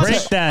trying do to you break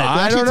watch- that.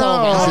 I actually don't know.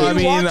 tell them How do I you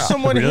mean, watch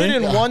someone really? hit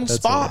in Yeah, one that's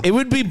spot? it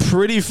would be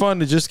pretty fun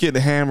to just get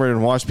hammered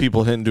and watch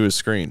people hit into a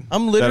screen.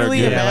 I'm that are literally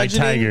good. Yeah, like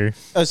imagining Tiger.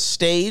 a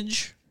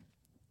stage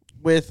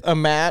with a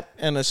mat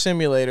and a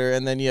simulator,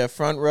 and then you have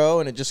front row,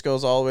 and it just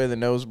goes all the way to the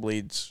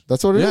nosebleeds.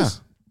 That's what it is. Yeah,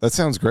 that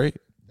sounds great.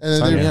 And then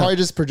Sign they're me up. probably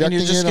just And projecting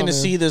you're just it going on to the-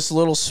 see this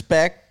little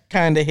speck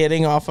kind of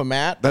hitting off a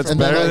mat. That's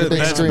And then better. like a big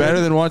That's screen. better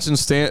than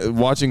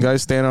watching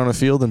guys stand on a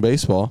field in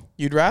baseball.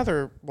 You'd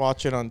rather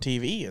watch it on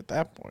TV at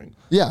that point.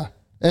 Yeah,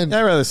 and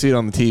I'd rather see it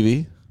on the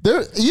TV.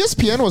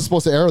 ESPN was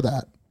supposed to air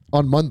that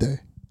on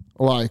Monday.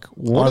 Like,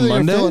 what On are they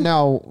going to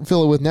Monday?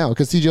 fill it with now?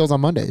 Because TGL's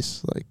on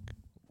Mondays. Like,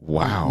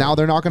 Wow. now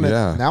they're not going to.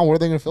 Yeah. Now what are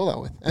they going to fill that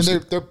with? And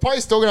they're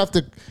probably still going to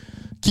have to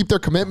keep their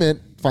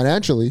commitment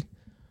financially,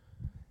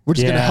 which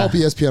is going to Yeah. help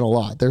ESPN a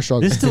lot. They're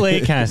struggling. This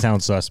delay kind of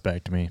sounds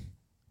suspect to me.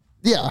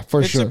 Yeah, for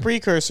It's sure. a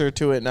precursor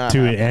to it not To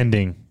it happening.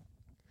 ending.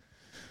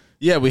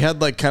 Yeah, we had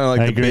like kind of I like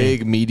the agree.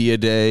 big media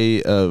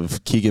day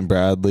of Keegan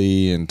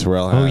Bradley and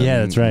Terrell Hatton. Oh,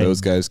 yeah, that's right.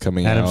 Those guys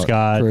coming Adam out.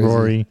 Scott, Crazy.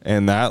 Rory.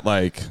 And that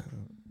like,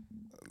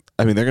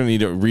 I mean, they're going to need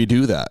to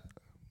redo that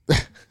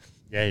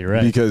Yeah, you're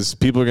right. because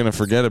people are going to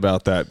forget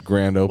about that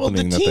grand Well, the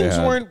opening that they teams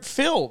had. weren't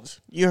filled.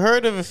 You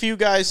heard of a few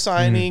guys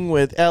signing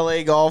with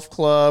LA Golf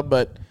Club,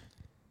 but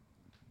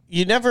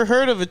you never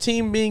heard of a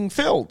team being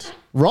filled.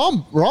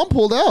 Rom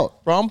pulled out,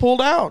 Rom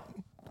pulled out.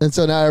 and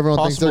so now everyone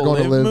thinks they're Possible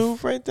going to live live.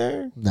 move right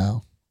there.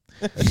 No.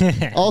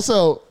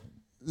 Also,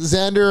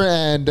 Xander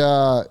and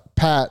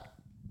Pat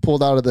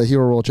pulled out of the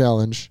Hero Roll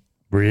Challenge,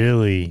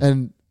 Really?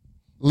 and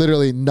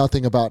literally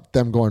nothing about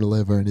them going to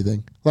live or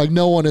anything. Like,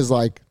 no one is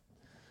like,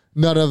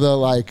 none of the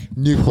like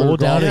nuclear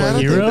Pulled out golf- of I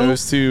don't Hero? think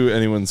those two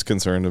anyone's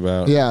concerned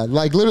about. Yeah,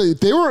 like literally,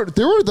 they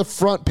were the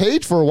front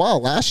page for a while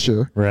last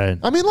year. Right.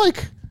 I mean,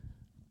 like,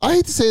 I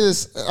hate to say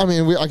this. I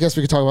mean, I guess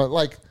we could talk about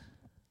like,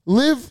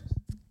 Liv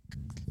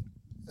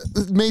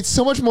made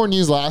so much more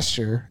news last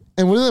year,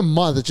 and within a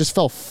month, it just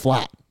fell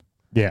flat.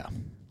 Yeah.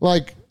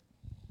 Like,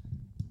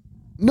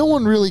 no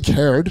one really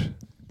cared.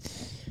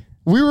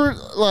 We were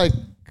like,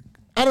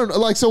 I don't know.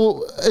 Like,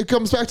 so it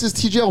comes back to this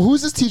TGL.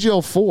 Who's this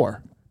TGL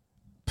for?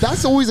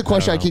 That's always a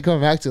question I keep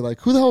coming back to. Like,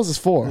 who the hell is this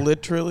for?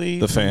 Literally,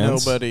 The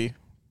fans? nobody.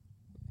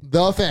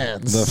 The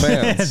fans. The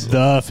fans.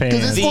 The it's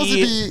fans. supposed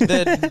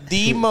to be-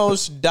 the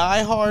most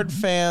diehard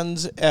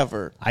fans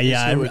ever.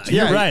 Yeah, is who it's-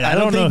 you're right. I I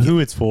don't don't know think- who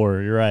it's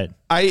for. You're right.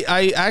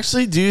 I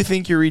actually do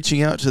think you're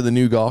reaching out to the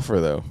new golfer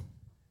though.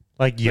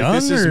 Like young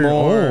this is or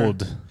more-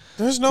 old?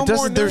 There's no It more.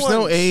 doesn't, New there's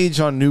no ones. age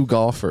on new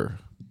golfer.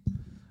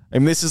 I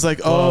mean, this is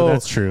like, Well, oh,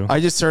 that's true. I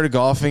just started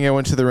golfing. I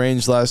went to the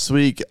range last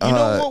week. You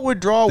know what would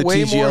draw the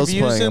way more TGL's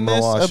views playing. than I'm gonna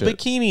this? A watch it.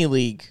 bikini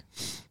league.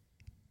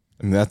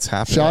 I mean, that's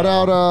happening. Shout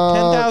out,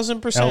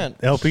 10,000%.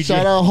 LPG.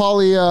 shout out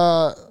Holly,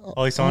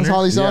 Holly Saunders.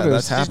 Holly Yeah, Saunders.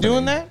 that's happening.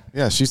 doing that?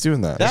 Yeah, she's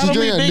doing that. That'll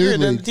doing be a bigger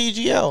nude than league.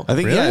 TGL. I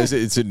think, Really? yeah,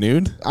 is it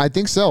nude? I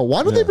think so.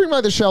 Why don't they bring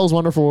back the Shell's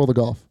Wonderful World of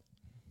Golf?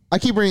 I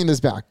keep bringing this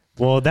back.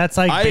 Well, that's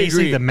like I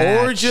basically agree. the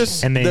match, Or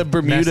just and they the messed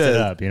Bermuda, it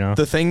up. You know.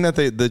 the thing that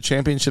the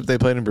championship they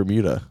played in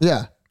Bermuda.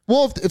 Yeah.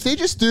 Well, if they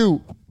just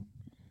do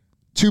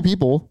 2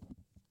 people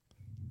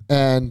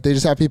and they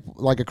just have people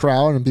like a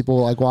crowd and people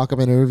like walk up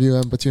and interview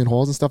them between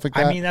holes and stuff like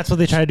that. I mean, that's what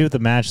they try to do with the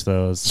match,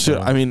 though. Should,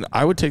 I mean,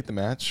 I would take the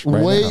match.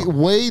 Right way now.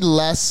 way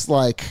less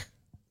like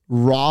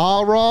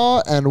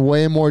raw and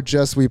way more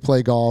just we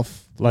play golf.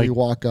 Like- we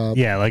walk up.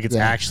 Yeah, like it's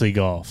Yeah. actually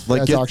golf. Like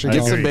That's get, actually get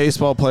golf. some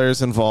baseball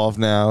players involved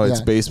now. It's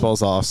Yeah.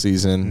 baseball's off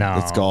season. No,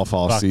 it's golf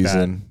off fuck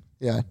season.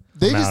 Yeah.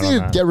 They I'm just out need on to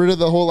that. get rid of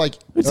the whole like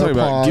What are you talking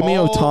about? AirPod. Give me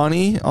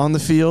Otani on the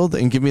field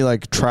and give me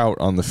like Trout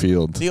on the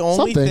field. The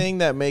only Something. thing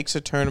that makes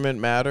a tournament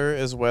matter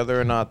is whether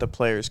or not the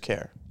players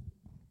care.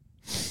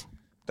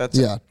 That's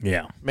Yeah. it.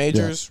 yeah.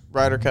 Majors,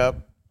 Ryder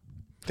Cup,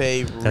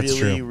 they That's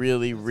really, true.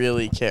 really,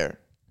 really care.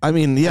 I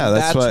mean, yeah, And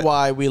that's what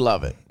why we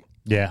love it.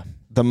 Yeah.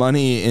 the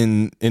money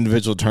in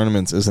individual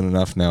tournaments isn't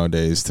enough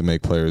nowadays to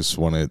make players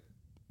want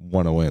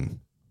to win.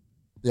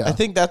 Yeah. I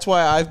think that's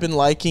why I've been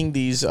liking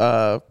these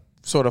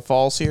sort of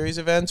fall series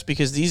events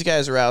because these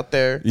guys are out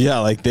there Yeah,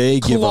 like they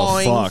give a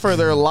clawing fuck. for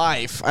their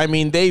life. I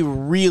mean, they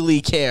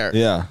really care.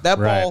 Yeah. That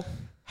Right. ball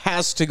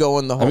has to go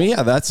in the hole. I mean,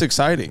 yeah, that's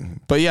exciting.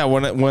 But yeah,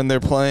 when they're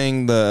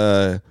playing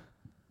the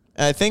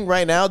And I think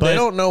right now they But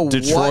don't know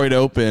Detroit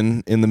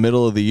Open in the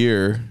middle of the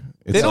year,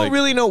 it's They don't like,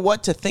 really know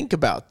what to think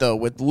about though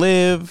with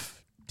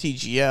Live,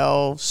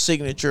 TGL,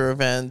 signature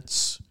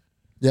events,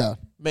 Yeah.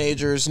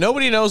 majors.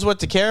 Nobody knows what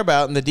to care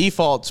about, and the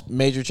default's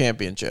major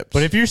championships.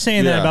 But if you're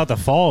saying that Yeah. about the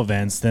fall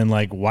events, then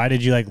like, why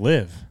did you like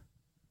Live?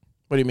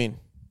 What do you mean?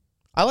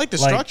 I like the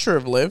Like- structure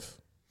of Live.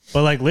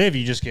 But like Live,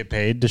 you just get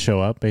paid to show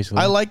up, basically.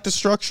 I like the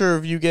structure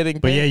of you getting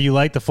paid. But yeah, you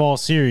like the fall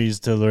series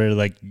to where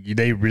like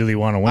they really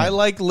want to win. I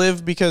like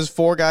Live because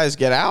 4 guys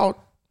get out,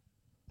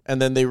 and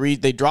then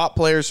they drop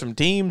players from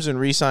teams and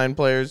re-sign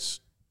players.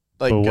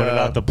 Like, but what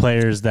about the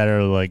players that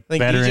are like like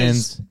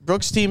veterans?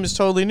 Brooks' team is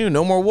totally new.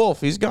 No more Wolf.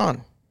 He's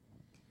gone.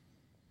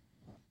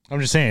 I'm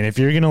just saying, if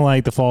you're gonna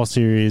like the fall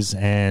series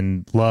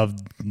and love,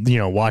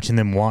 watching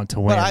them want to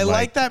win, But I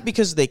like that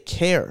because they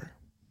care.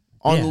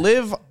 On Yeah.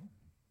 Live,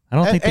 I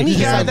don't think any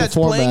they guy care. that's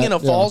the playing in a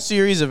format, fall yeah.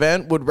 series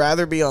event would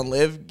rather be on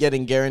Live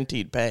getting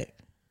guaranteed pay.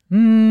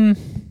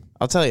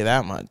 I'll tell you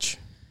that much.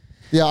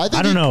 Yeah, I think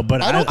I don't know,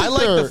 but I don't I think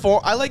like they're-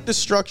 I like the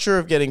structure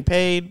of getting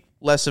paid,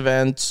 less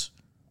events.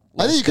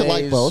 I think you could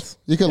like days. both.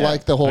 You could Yeah.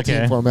 like the whole Okay.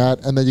 team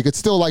format, and then you could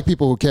still like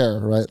people who care,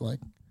 right?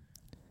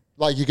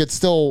 Like you could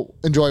still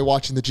enjoy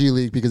watching the G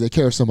League because they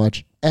care so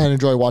much, and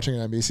enjoy watching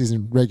an NBA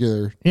season,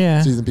 regular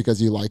Yeah. season,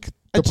 because you like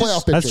the just- playoff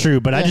picture. That's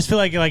true, but I Yeah. just feel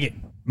like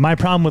my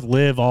problem with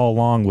Live all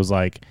along was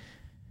like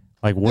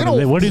what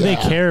don't- do they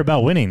yeah. care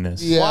about winning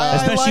this? Yeah. Why I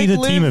Especially like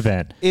the team Live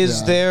event.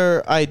 is Yeah.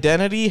 their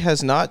identity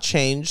has not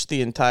changed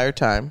the entire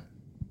time,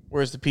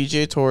 whereas the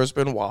PGA Tour has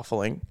been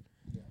waffling.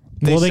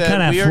 Well, they said,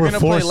 kind of we are were going to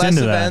play forced less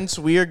into that. events.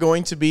 We are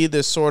going to be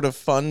this sort of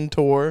fun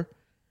tour.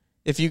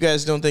 If you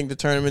guys don't think the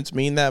tournaments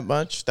mean that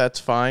much, that's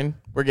fine.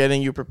 We're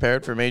getting you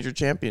prepared for major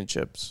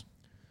championships.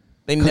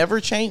 They never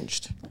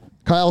changed.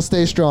 Kyle,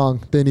 stay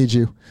strong. They need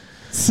you.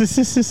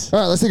 All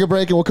right, let's take a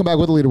break and we'll come back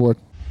with the leaderboard.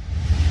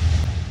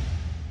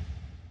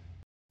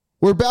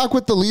 We're back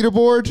with the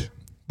leaderboard.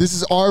 This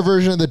is our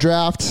version of the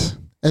draft.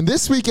 And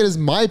this week it is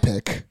my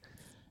pick.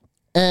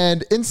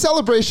 And in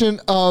celebration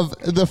of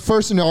the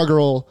first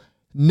inaugural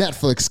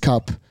Netflix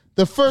Cup,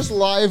 the first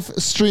live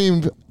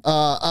stream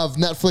of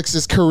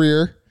Netflix's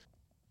career,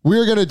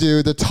 we're going to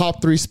do the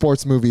top 3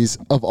 sports movies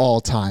of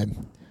all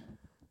time.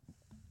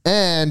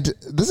 And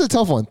this is a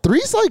tough one.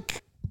 3's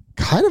like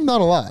kind of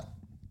not a lot.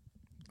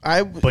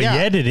 But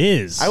yet it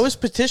is. I was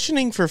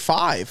petitioning for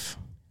 5.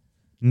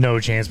 No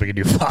chance we could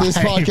do 5. This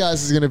podcast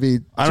is going to be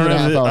I 2.5 don't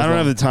hours have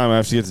long. the time. I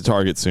have to get to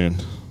Target soon.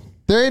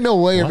 There ain't no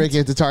way you're What?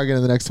 making it to Target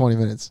in the next 20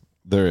 minutes.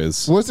 There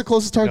is. What's the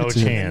closest Target No to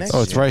you? chance.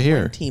 Oh, it's right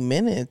here. 20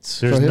 minutes.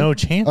 There's Right here? no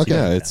chance. Okay.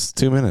 Yeah, it's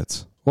 2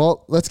 minutes.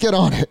 Well, let's get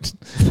on it.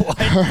 All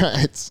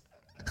right.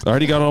 I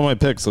already got all my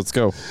picks. Let's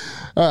go.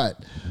 All right.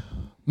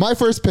 My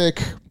first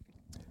pick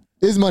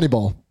is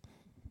Moneyball.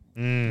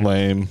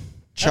 Lame.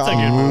 That's a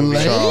good movie.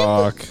 Lame?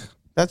 Chalk.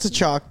 That's a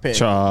chalk pick.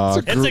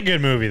 Chalk. It's a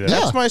good movie though. Yeah.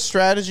 That's my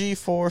strategy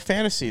for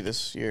fantasy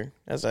this year,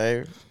 as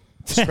I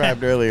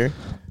described earlier.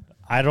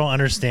 I don't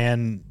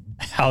understand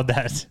how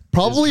that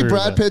Probably is true,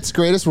 Brad but- Pitt's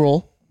greatest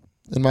role,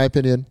 in my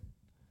opinion.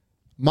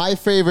 My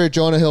favorite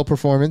Jonah Hill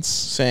performance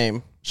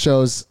Same.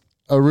 shows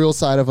a real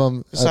side of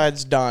him.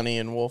 Besides Donnie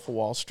and Wolf of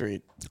Wall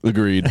Street.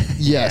 Agreed.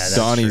 Yes. that's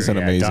Donnie's true.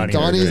 an amazing Donnie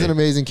character. Donnie's an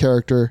amazing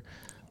character,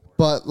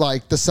 but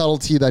like the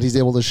subtlety that he's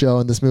able to show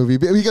in this movie,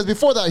 because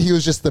before that he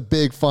was just the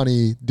big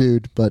funny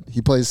dude, but he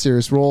plays a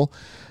serious role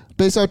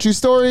based on a true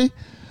story,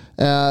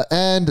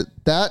 and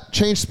that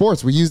changed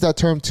sports. We use that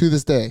term to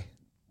this day.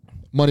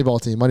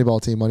 Moneyball team, Moneyball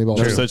team, Moneyball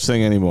No team. such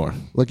thing anymore.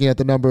 Looking at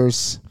the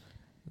numbers,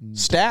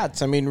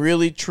 Stats. I mean,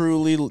 really,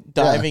 truly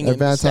diving into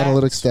advanced stats.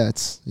 analytics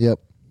stats. Yep.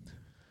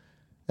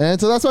 And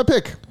so that's my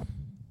pick.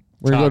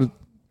 We're gonna go Chalk.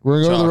 to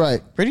the Chalk.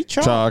 right. Pretty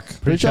chalk. Chalk.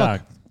 Pretty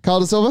Chalk. shocked. Kyle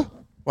De Silva.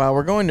 Wow,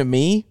 we're going to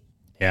me.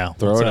 Yeah.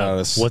 Throw What's it up? at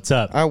us. What's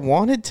up? I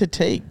wanted to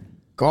take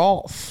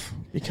golf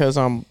because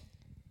I'm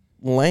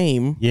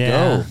lame. Yeah.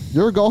 Go.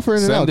 You're a golfer in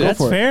and Send out. it. Go That's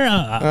for it. fair.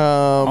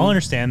 I'll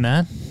understand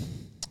that.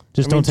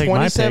 Just don't take my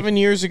 27 pick.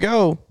 years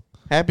ago,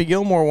 Happy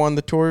Gilmore won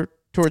the tour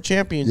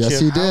championship. Yes,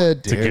 he did.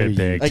 It's a good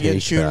pick.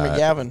 Against Shooter that.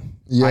 McGavin.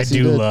 Yes, I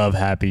he do did. love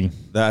Happy.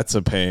 That's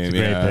a pain. It's a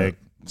great yeah. pick.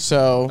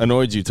 So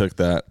Annoyed you took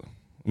that.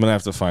 I'm gonna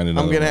have to find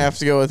another. I'm going to one. have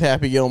to go with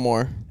Happy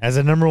Gilmore. As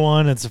a number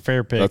 1, it's a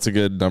fair pick. That's a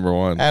good number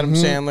one. Adam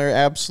Mm-hmm. Sandler,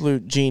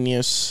 absolute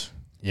genius.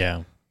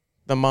 yeah.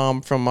 The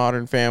mom from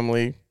Modern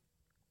Family,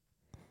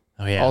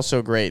 Oh yeah.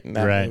 also great in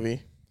that Right.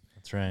 movie.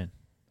 That's right.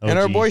 And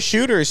our OG. boy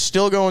Shooter is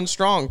still going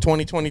strong,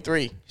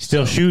 2023.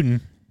 still shooting.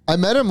 I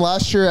met him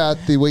last year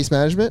at the Waste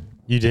Management.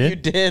 You You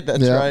did? did,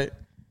 that's Yeah. right.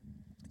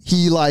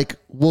 He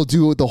will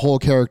do the whole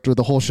character,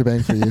 the whole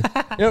shebang for you.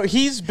 You know,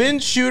 he's been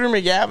Shooter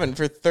McGavin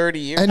for 30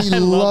 years. And he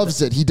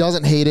loves it. He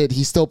doesn't hate it.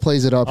 He still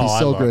plays it up. Oh, He's I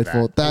so love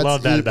grateful. that. I That's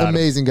love that an about him.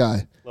 amazing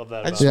guy. Love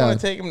that. I just Yeah. want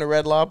to take him to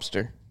Red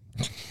Lobster.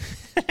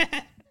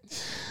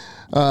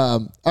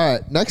 All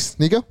right, next,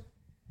 Nico.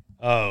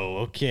 Oh,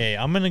 okay.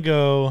 I'm gonna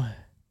go.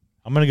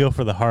 I'm going to go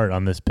for the heart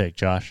on this pick,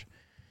 Josh.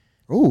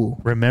 Ooh.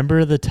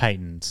 Remember the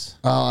Titans.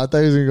 Oh, I thought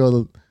he was going to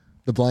go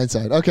the blind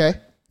side. Okay.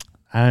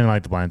 I didn't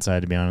like the blind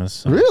side, to be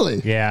honest.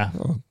 Really? Yeah.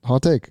 Oh,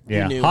 hot take.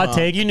 Yeah. You knew, Hot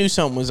take. You knew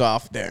something was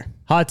off there.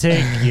 Hot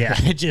take. Yeah.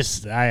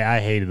 I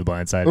hated the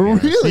blind side. To be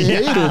honest. Really?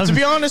 Yeah. Hated it? To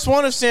be honest,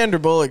 one of Sandra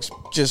Bullock's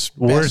just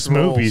Worst best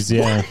roles. movies,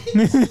 yeah.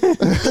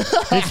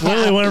 It's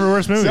literally one of her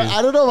worst movies.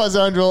 I don't know about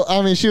Sandra.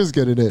 I mean, she was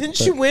good at it. Didn't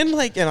she win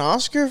like an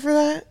Oscar for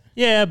that?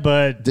 Yeah,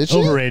 but Did she?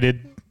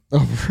 overrated.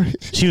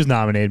 Overrated. She was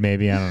nominated,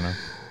 maybe. I don't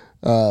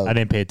know. I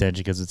didn't pay attention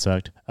because it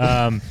sucked.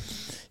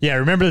 Yeah,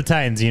 remember the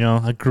Titans,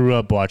 I grew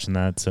up watching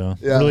that, so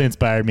Yeah. really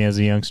inspired me as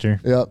a youngster.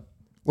 Yep.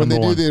 When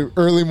Number they do one.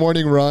 the early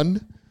morning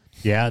run.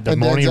 Yeah, the And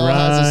morning Denzel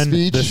has a run,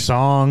 speech. the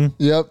song,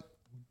 Yep.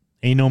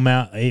 Ain't No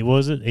Mountain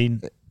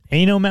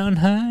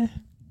High?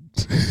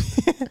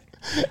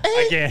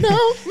 Ain't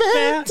no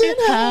mountain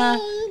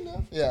high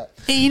enough. Yeah.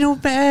 Ain't no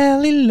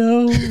valley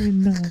low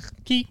enough.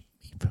 Keep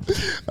me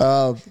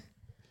from...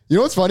 You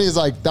know what's funny is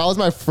like that was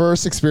my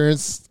first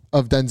experience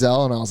of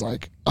Denzel, and I was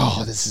like,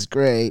 "Oh, this is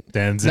great."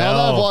 Denzel. Now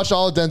that I've watched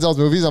all of Denzel's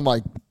movies, I'm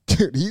like,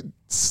 dude,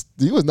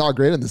 he was not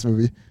great in this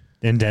movie.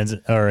 In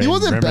Denzel, or He in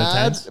wasn't Remember the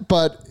bad, Titans?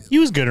 but He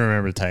was good in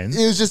Remember the Titans.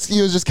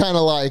 he was just kind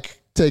of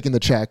like taking the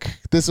check.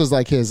 This was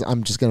like his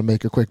 "I'm just gonna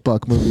make a quick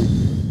buck" movie.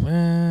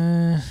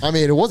 I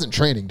mean, it wasn't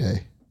Training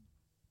Day.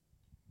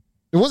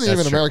 It wasn't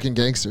That's even true. American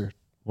Gangster.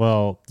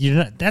 Well,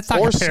 that's not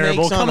Or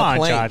comparable. Snakes on Come a on,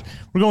 Plane. Josh.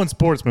 We're going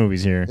sports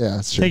movies here. Yeah,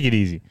 that's true. Take it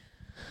easy.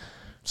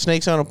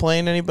 Snakes on a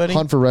Plane, anybody?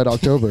 Hunt for Red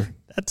October.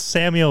 That's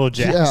Samuel L.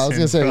 Jackson. Yeah, I was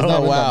gonna say he's bro.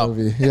 not in wow. that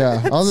movie. Yeah,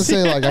 I was gonna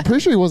say like I'm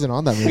pretty sure he wasn't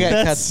on that movie. Yeah,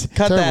 That's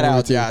cut that terrible out,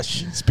 movie, too.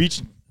 Josh.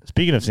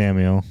 Speaking of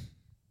Samuel,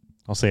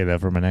 I'll save that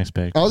for my next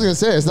pick. I was gonna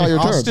say it's not your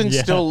turn. Austin's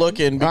Yeah. still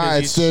looking because All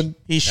right, Sid.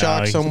 he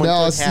shocked No, someone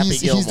No, took Happy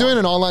he's Gilmore. doing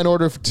an online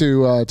order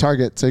to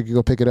Target, so you can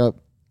go pick it up.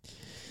 They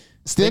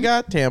Stin?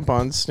 got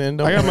tampons, Stin.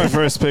 Don't I got my worry.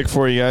 first pick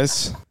for you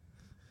guys.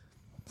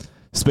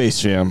 Space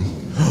Jam.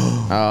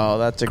 Oh,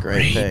 that's a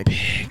great pick.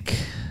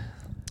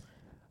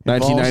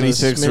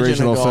 1996 smidgen of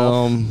original golf.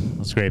 film.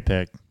 That's a great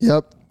pick.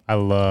 Yep. I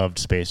loved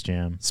Space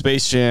Jam.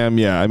 Space Jam,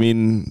 yeah. I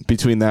mean,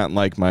 between that and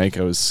Like Mike,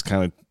 I was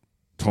kind of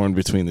torn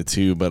between the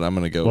two, but I'm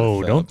going to go Whoa,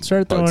 with don't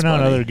start Bugs throwing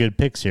out Bunny. other good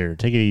picks here.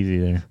 Take it easy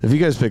there. If you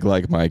guys pick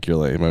Like Mike, you're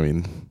lame. I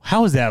mean,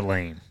 How is that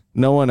lame?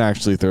 no one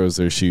actually throws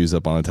their shoes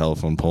up on a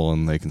telephone pole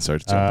and they can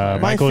start to jump higher.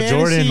 My Michael fantasy-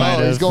 Jordan might Oh,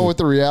 have. he's going with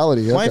the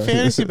reality. My Okay.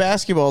 fantasy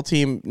basketball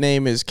team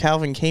name is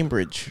Calvin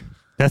Cambridge.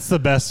 That's the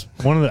best.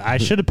 I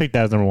should have picked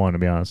that as number one, to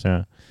be honest.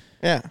 Yeah.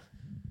 Yeah.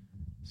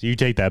 So you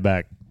take that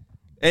back.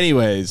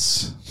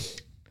 Anyways,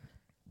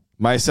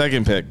 my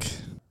second pick.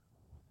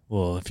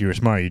 Well, if you were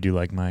smart, you do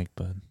like Mike,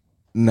 but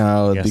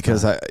No, Guess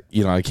because not.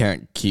 I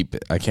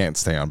can't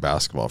stay on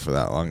basketball for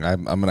that long.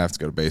 I'm gonna have to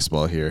go to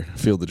baseball here.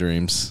 Field of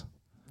Dreams.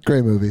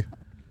 Great movie.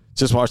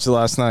 Just watched it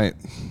last night.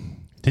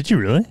 did you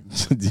really?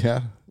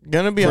 Yeah,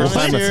 Gonna be First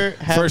honest time- here,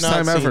 have first not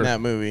time seen ever. that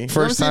movie.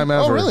 First You ever time seen-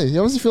 ever. Oh, really?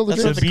 That was the Field of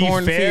That's Dreams? with the be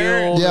cornfield.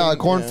 fair- Yeah, and-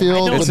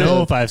 cornfield. I don't with know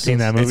the- if I've seen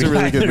that movie. It's a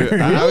really good either.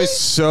 movie. I was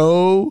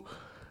so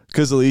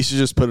because Alicia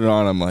just put it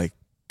on. I'm like,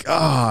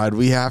 God,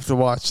 we have to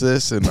watch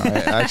this, and I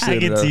actually I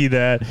can ended see up,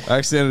 that. I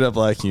actually ended up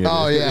liking it.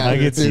 Oh, yeah. I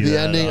could see the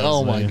that, ending.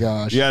 Oh, my honestly.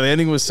 gosh. Yeah, the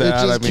ending was sad.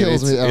 just I mean,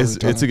 kills me every it's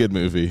time. a good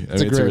movie. I mean, a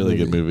it's a great really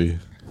good movie. movie.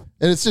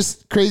 And it's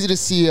just crazy to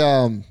see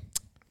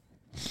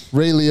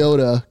Ray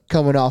Liotta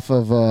coming off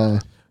of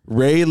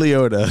Ray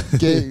Liotta.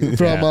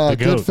 from the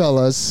GOAT.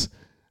 Goodfellas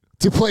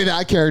to play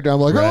that character. I'm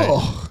like, Right.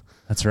 oh.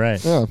 That's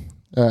right. Yeah.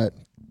 All right.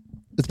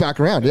 It's back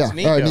around. Yeah.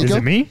 Nico. All right, Is Nico.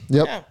 it me?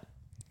 Yep. Yeah.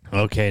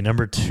 Okay,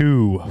 number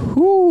 2.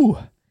 Whew.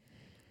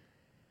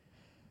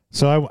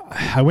 So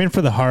I went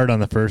for the heart on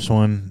the first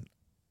one.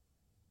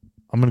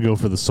 I'm going to go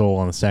for the soul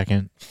on the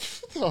second.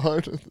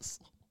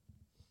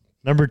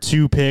 Number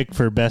 2 pick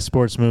for best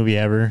sports movie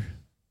ever,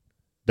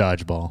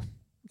 Dodgeball.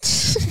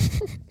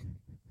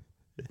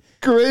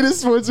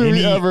 Greatest sports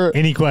movie ever.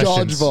 Any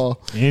questions?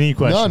 Dodgeball. Any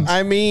questions? None.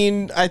 I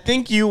mean, I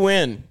think you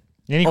win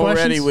Any already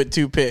questions? with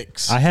 2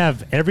 picks. I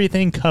have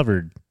everything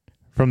covered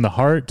from the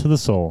heart to the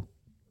soul.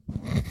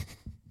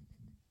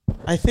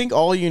 I think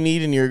all you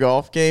need in your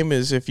golf game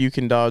is if you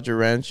can dodge a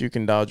wrench, you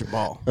can dodge a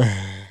ball.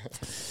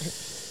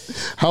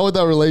 How would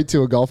that relate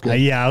to a golf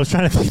game? Yeah, I was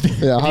trying to think.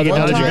 Yeah, how You do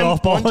can I- dodge a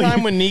golf ball. One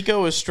time when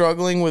Nico was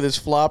struggling with his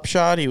flop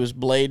shot, he was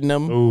blading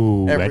him.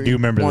 Ooh, I every do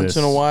remember once this.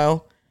 in a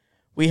while.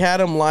 We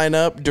had him line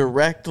up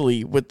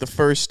directly with the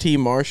first tee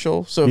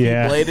Marshall. So if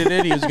Yeah. he bladed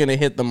it, he was going to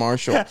hit the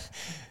Marshall.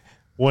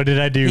 What did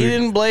I do? He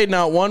didn't blade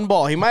not one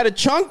ball. He might have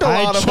chunked a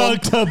lot I of them,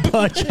 chunked a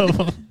bunch of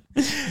them.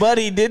 but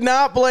he did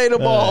not blade a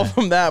ball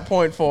from that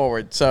point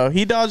forward. So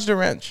he dodged a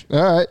wrench.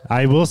 All right.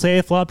 I will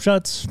say flop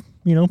shots,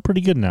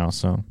 pretty good now.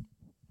 So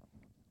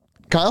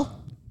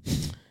Kyle?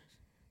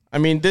 I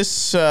mean,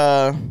 this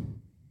is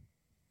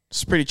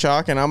pretty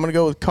chalk, and I'm going to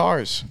go with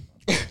Cars.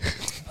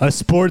 a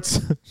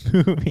sports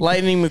movie.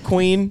 Lightning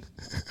McQueen.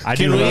 I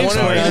Can do we love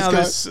explain Cars. how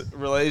this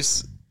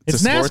relates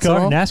It's a sports at NASCAR.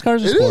 all?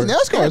 NASCAR's a It sport. is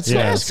NASCAR. It's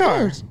Yeah.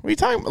 NASCAR. What are you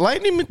talking about?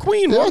 Lightning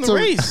McQueen Yeah, won it's the a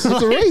race.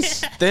 It's a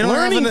race. They don't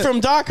Learning have from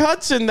Doc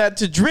Hudson that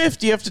to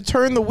drift, you have to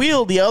turn the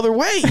wheel the other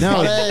way.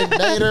 No, Hey,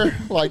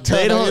 Nader, like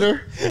they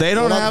Terminator.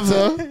 don't What up,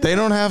 sir? they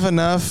don't have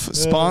enough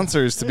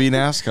sponsors to be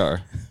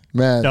NASCAR.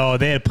 Man, No,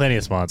 they had plenty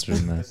of sponsors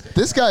in that.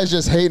 this guy's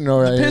just hating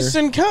right here.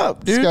 Piston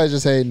Cup, This dude. guy's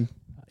just hating.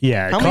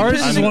 Yeah, How many Cars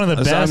pieces is of- one of the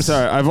best. I'm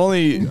sorry. I've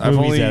only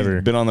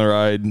ever. been on the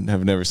ride and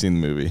have never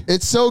seen the movie.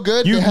 It's so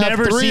good. You've they have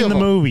never 3 seen of the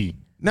them. movie.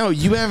 No,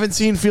 you haven't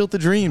seen Field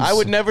of Dreams. I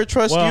would never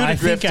trust Well, you to I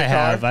drift think I a car.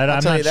 have. I'll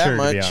I'm tell not you that sure,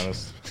 much. to be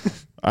honest.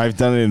 I've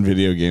done it in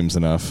video games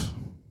enough.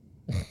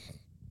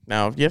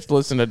 Now you have to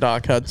listen to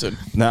Doc Hudson.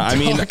 No, I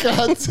mean,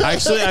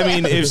 actually, I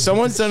mean, if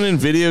someone's done it in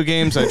video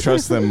games, I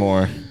trust them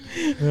more.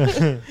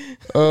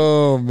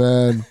 Oh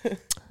man.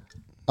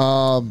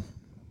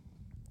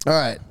 All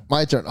right,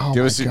 my turn. Oh,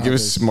 Give my us God, give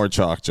us some more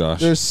chalk,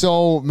 Josh. There's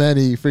so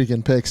many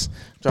freaking picks,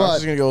 Josh but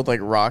is gonna go with like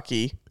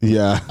Rocky.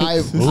 Yeah, I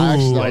actually Ooh, that I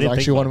was didn't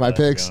actually think one of my about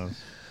that, to be picks. honest.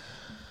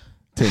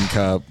 Tin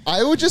Cup.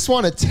 I would just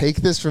want to take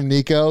this from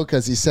Nico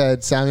because he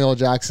said Samuel L.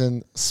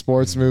 Jackson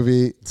sports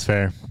movie. It's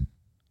fair.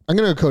 I'm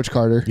gonna go Coach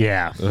Carter.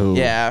 Yeah. Ooh.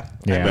 Yeah.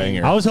 Yeah.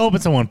 Banger. I was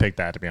hoping someone picked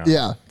that, to be honest.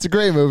 Yeah, it's a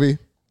great movie,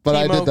 but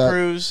I Timo did that.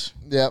 Cruz,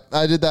 Yeah,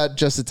 I did that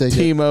just to take it.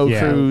 Timo Yeah.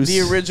 Cruz.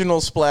 the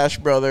original Splash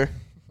Brother.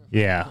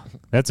 Yeah.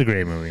 That's a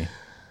great movie.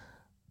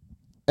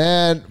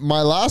 And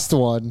my last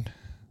one,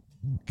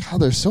 God,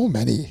 there's so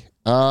many.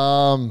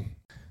 Now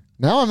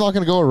I'm not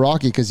going to go with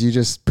Rocky because you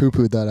just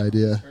poo-pooed that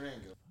idea.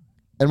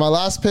 And my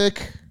last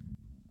pick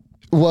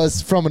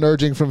was from an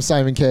urging from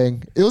Simon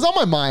King. It was on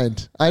my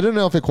mind. I don't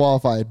know if it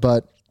qualified,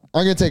 but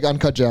I'm going to take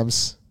Uncut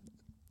Gems.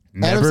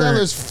 Adam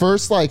Sandler's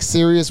first like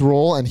serious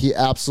role, and he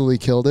absolutely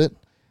killed it.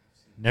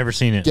 Never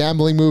seen it.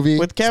 Gambling movie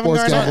With Kevin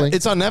sports Garnett? gambling.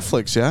 It's on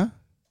Netflix, yeah?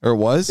 Or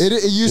was? It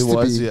used to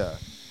was, be. yeah.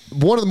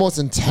 One of the most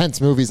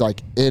intense movies,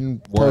 like in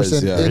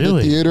person, yeah. in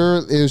Really? the theater.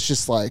 It was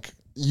just like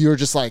you're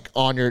just like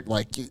on your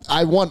like.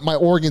 I want my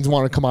organs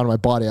want to come out of my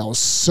body. I was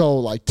so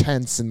like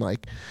tense and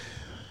like.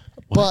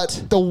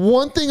 But the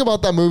one thing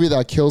about that movie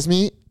that kills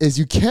me is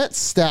you can't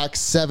stack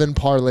 7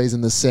 parlays in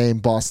the same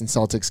Boston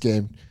Celtics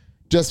game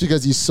just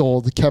because you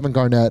sold Kevin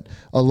Garnett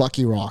a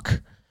Lucky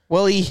Rock.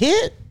 Well, he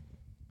hit.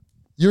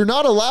 You're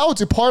not allowed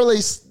to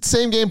parlay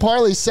same game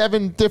parlay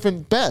 7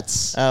 different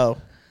bets Oh,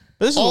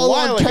 this is a all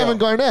while on ago. Kevin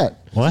Garnett.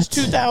 What?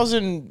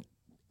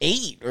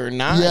 2008 or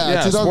 9. Yeah.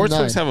 Yeah, 2009.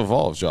 sportsbooks have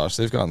evolved, Josh.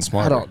 They've gotten I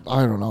smarter.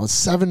 don't know.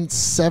 7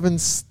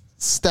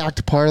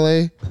 stacked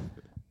parlay.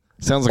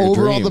 Sounds like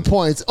Over a dream. on the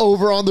points,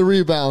 over on the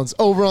rebounds,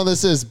 over on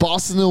this is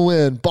Boston to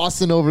win,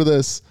 Boston over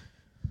this.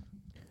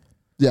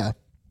 Yeah,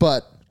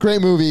 but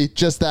great movie.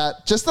 Just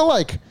the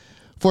like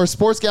for a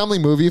sports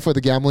gambling movie for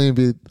the gambling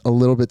to be a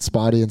little bit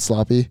spotty and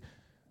sloppy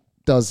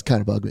does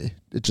kind of bug me.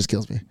 It just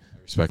kills me.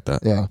 I respect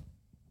that. Yeah,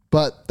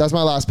 but that's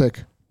my last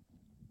pick.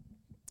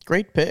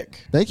 Great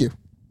pick. Thank you.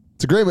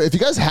 It's a great movie. If you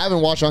guys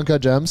haven't watched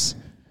Uncut Gems,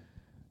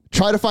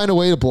 try to find a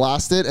way to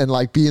blast it and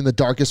like be in the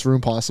darkest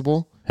room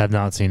possible Have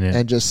not seen it.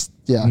 and just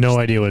yeah. No just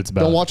idea what it's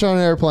about. Don't watch it on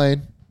an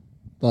airplane.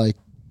 Like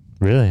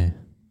Really?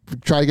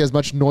 try to get as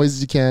much noise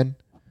as you can.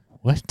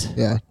 What?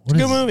 Yeah. What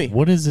Good is- movie.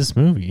 What is this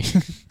movie?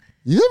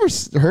 You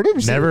never heard of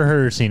it? Never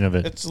heard or seen of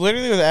it. It's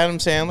literally with Adam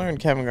Sandler and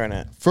Kevin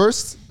Garnett.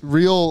 First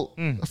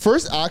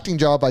acting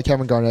job by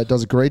Kevin Garnett,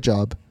 does a great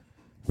job.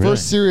 Really?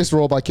 First serious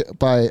role by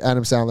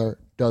Adam Sandler,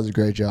 does a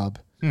great job.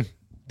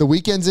 The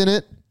Weeknd's in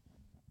it.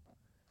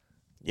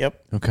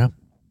 Yep. Okay.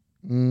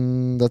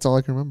 That's all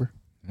I can remember.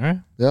 All right.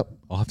 Yep.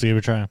 I'll have to give it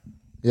a try.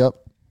 Yep.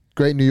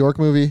 Great New York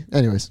movie.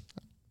 Anyways,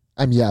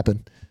 I'm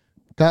yapping.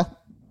 Kyle?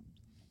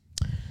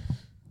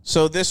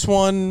 So this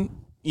one,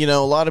 you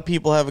know, a lot of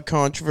people have a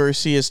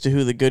controversy as to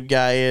who the good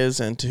guy is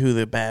and to who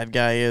the bad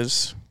guy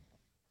is.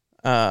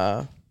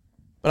 But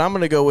I'm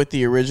going to go with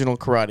the original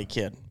Karate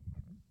Kid.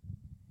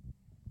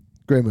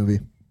 Great movie.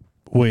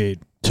 Wait.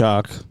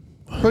 Chalk.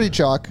 Pretty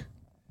chalk.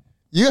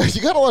 You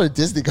got a lot of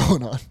Disney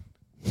going on.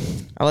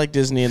 I like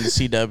Disney and the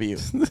CW.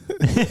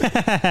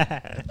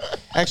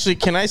 Actually,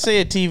 can I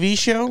say a TV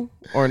show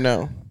or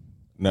no?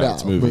 No,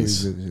 it's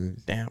movies.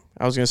 movies. Damn.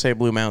 I was going to say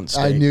Blue Mountain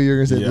State. I knew you were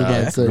going to say Blue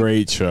Mountain Yeah, State.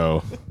 great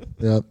show.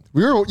 Yeah.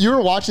 You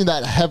were watching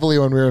that heavily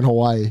when we were in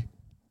Hawaii.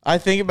 I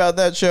think about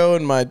that show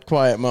in my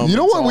quiet moments. You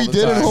know what all we the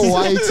did in time.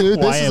 Hawaii too? This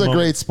Quiet is a moment.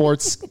 great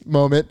sports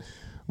moment.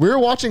 We were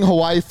watching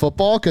Hawaii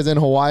football because in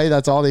Hawaii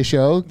that's all they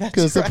show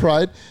because it's the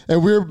pride,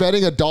 and we were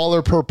betting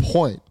 $1 per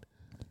point.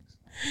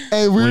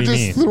 And we What were do you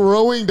just mean?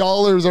 throwing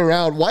dollars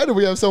around. Why do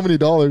we have so many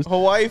dollars?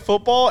 Hawaii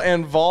football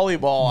and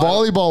volleyball.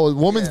 Volleyball,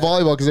 women's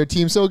volleyball, because their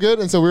team's so good,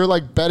 and so we were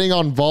like betting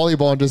on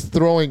volleyball and just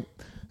throwing.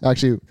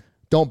 Actually,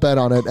 don't bet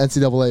on it,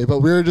 NCAA. But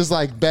we were just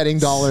like betting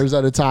dollars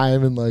at a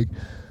time, and like,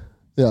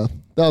 yeah,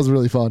 that was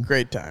really fun.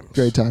 Great time.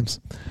 Great times.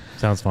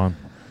 Sounds fun.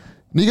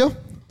 Nico,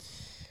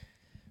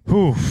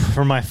 Whew,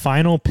 for my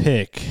final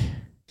pick,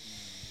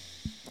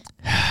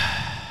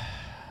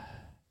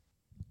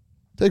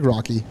 take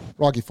Rocky.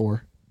 Rocky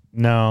 4.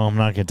 no, I'm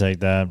not gonna take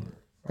that.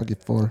 Rocky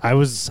 4. I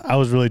was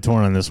really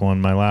torn on this one.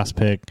 My last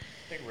pick.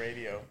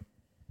 Radio.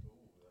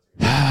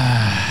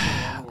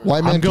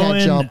 White Man Can't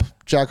Jump,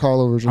 Jack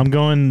Harlow version. I'm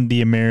going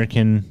the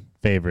American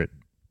favorite,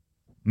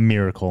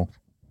 Miracle.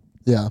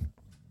 Yeah.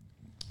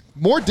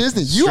 More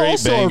Disney. You Straight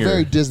also banger. are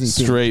very Disney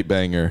too. Straight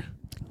banger.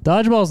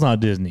 Dodgeball's not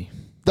Disney.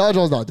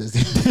 Dodgeball's not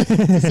Disney,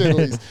 to say the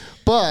least.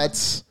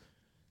 But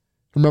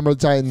Remember the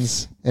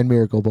Titans and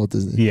Miracle, both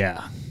Disney.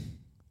 Yeah.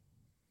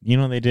 You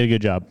know, they did a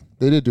good job.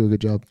 They did do a good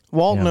job.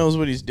 Walt Yeah. knows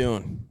what he's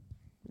doing.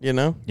 You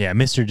know? Yeah,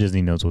 Mr.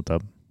 Disney knows what's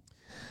up.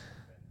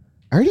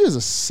 I heard he was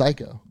a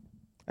psycho.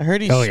 I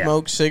heard he Oh, yeah.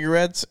 smoked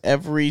cigarettes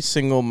every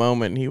single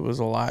moment he was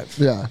alive.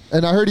 Yeah,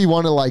 and I heard he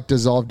wanted to like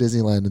dissolve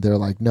Disneyland, and they're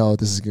like, "No,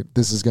 this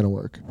is gonna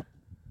work."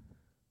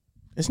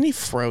 Isn't he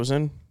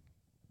frozen?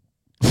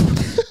 All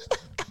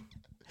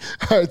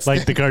right,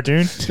 Like the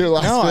cartoon? to your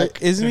last No,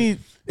 pick. isn't he?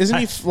 Isn't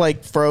he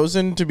like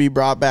frozen to be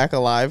brought back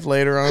alive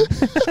later on?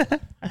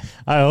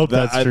 I hope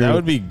that's true. That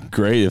would be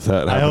great if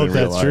that happened I hope in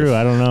real that's life. true.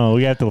 I don't know.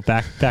 We have to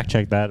fact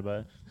check that,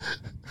 but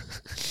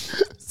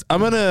I'm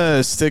going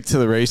to stick to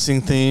the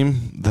racing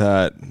theme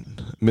that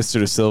Mr.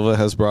 De Silva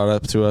has brought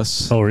up to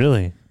us. oh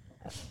really?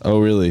 Oh,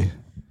 really?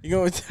 You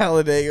go with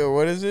Talladega.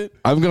 What is it?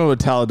 I'm going with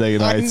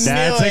Talladega I Nights. knew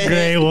That's a it.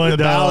 great one. The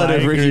though. Ballad I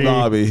of Ricky agree.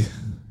 Bobby.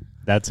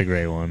 That's a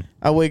great one.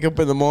 I wake up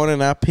in the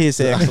morning, I piss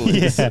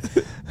excellence. Yeah,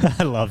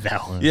 I love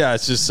that one. Yeah,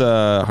 it's just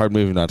a hard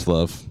movie not to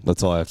love.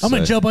 That's all I have to I'm say.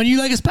 gonna jump on you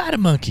like a spider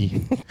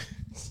monkey.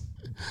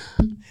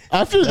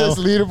 After this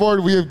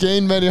leaderboard, we have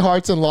gained many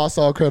hearts and lost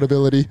all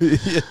credibility.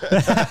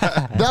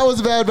 That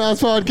was a Bad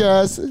Bounce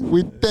podcast.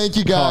 We thank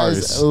you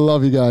guys. Cars.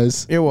 Love you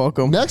guys. You're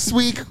welcome. Next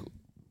week,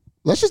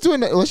 let's just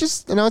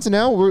announce it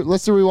now.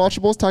 Let's do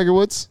rewatchables. Tiger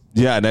Woods,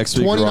 Yeah, next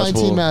week. 2019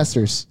 Roswell.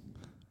 Masters.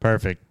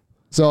 Perfect.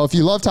 So if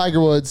you love Tiger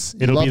Woods,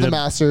 you It'll love be the the-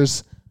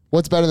 Masters.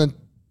 What's better than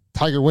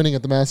Tiger winning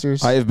at the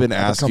Masters? I have been Have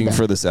a asking comeback.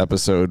 for this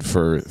episode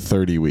for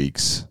 30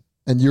 weeks.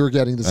 And you're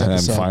getting this And I'm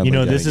episode. fine. You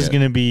know, this getting is it.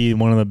 going to be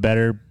one of the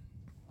better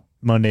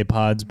Monday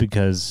pods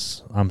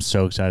because I'm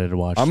so excited to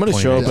watch. I'm going to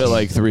show up at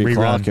like 3 Rerun.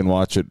 o'clock and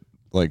watch it.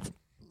 Like,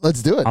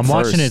 Let's do it. I'm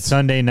watching it first.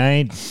 Sunday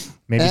night,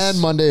 maybe And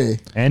Monday.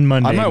 and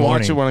Monday. I might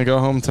watch morning. it when I go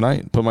home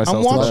tonight. Put myself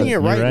I'm to watching bed. it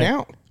right, You're right.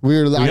 now.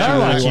 We're We are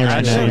watching it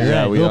right now. it. You're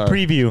Yeah, right. we Little are.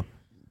 preview.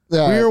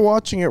 Yeah. We are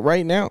watching it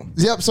right now.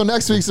 Yep. So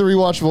next week's the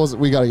rewatchables.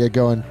 We got to get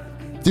going.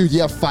 Dude, you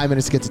have 5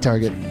 minutes to get to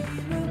Target.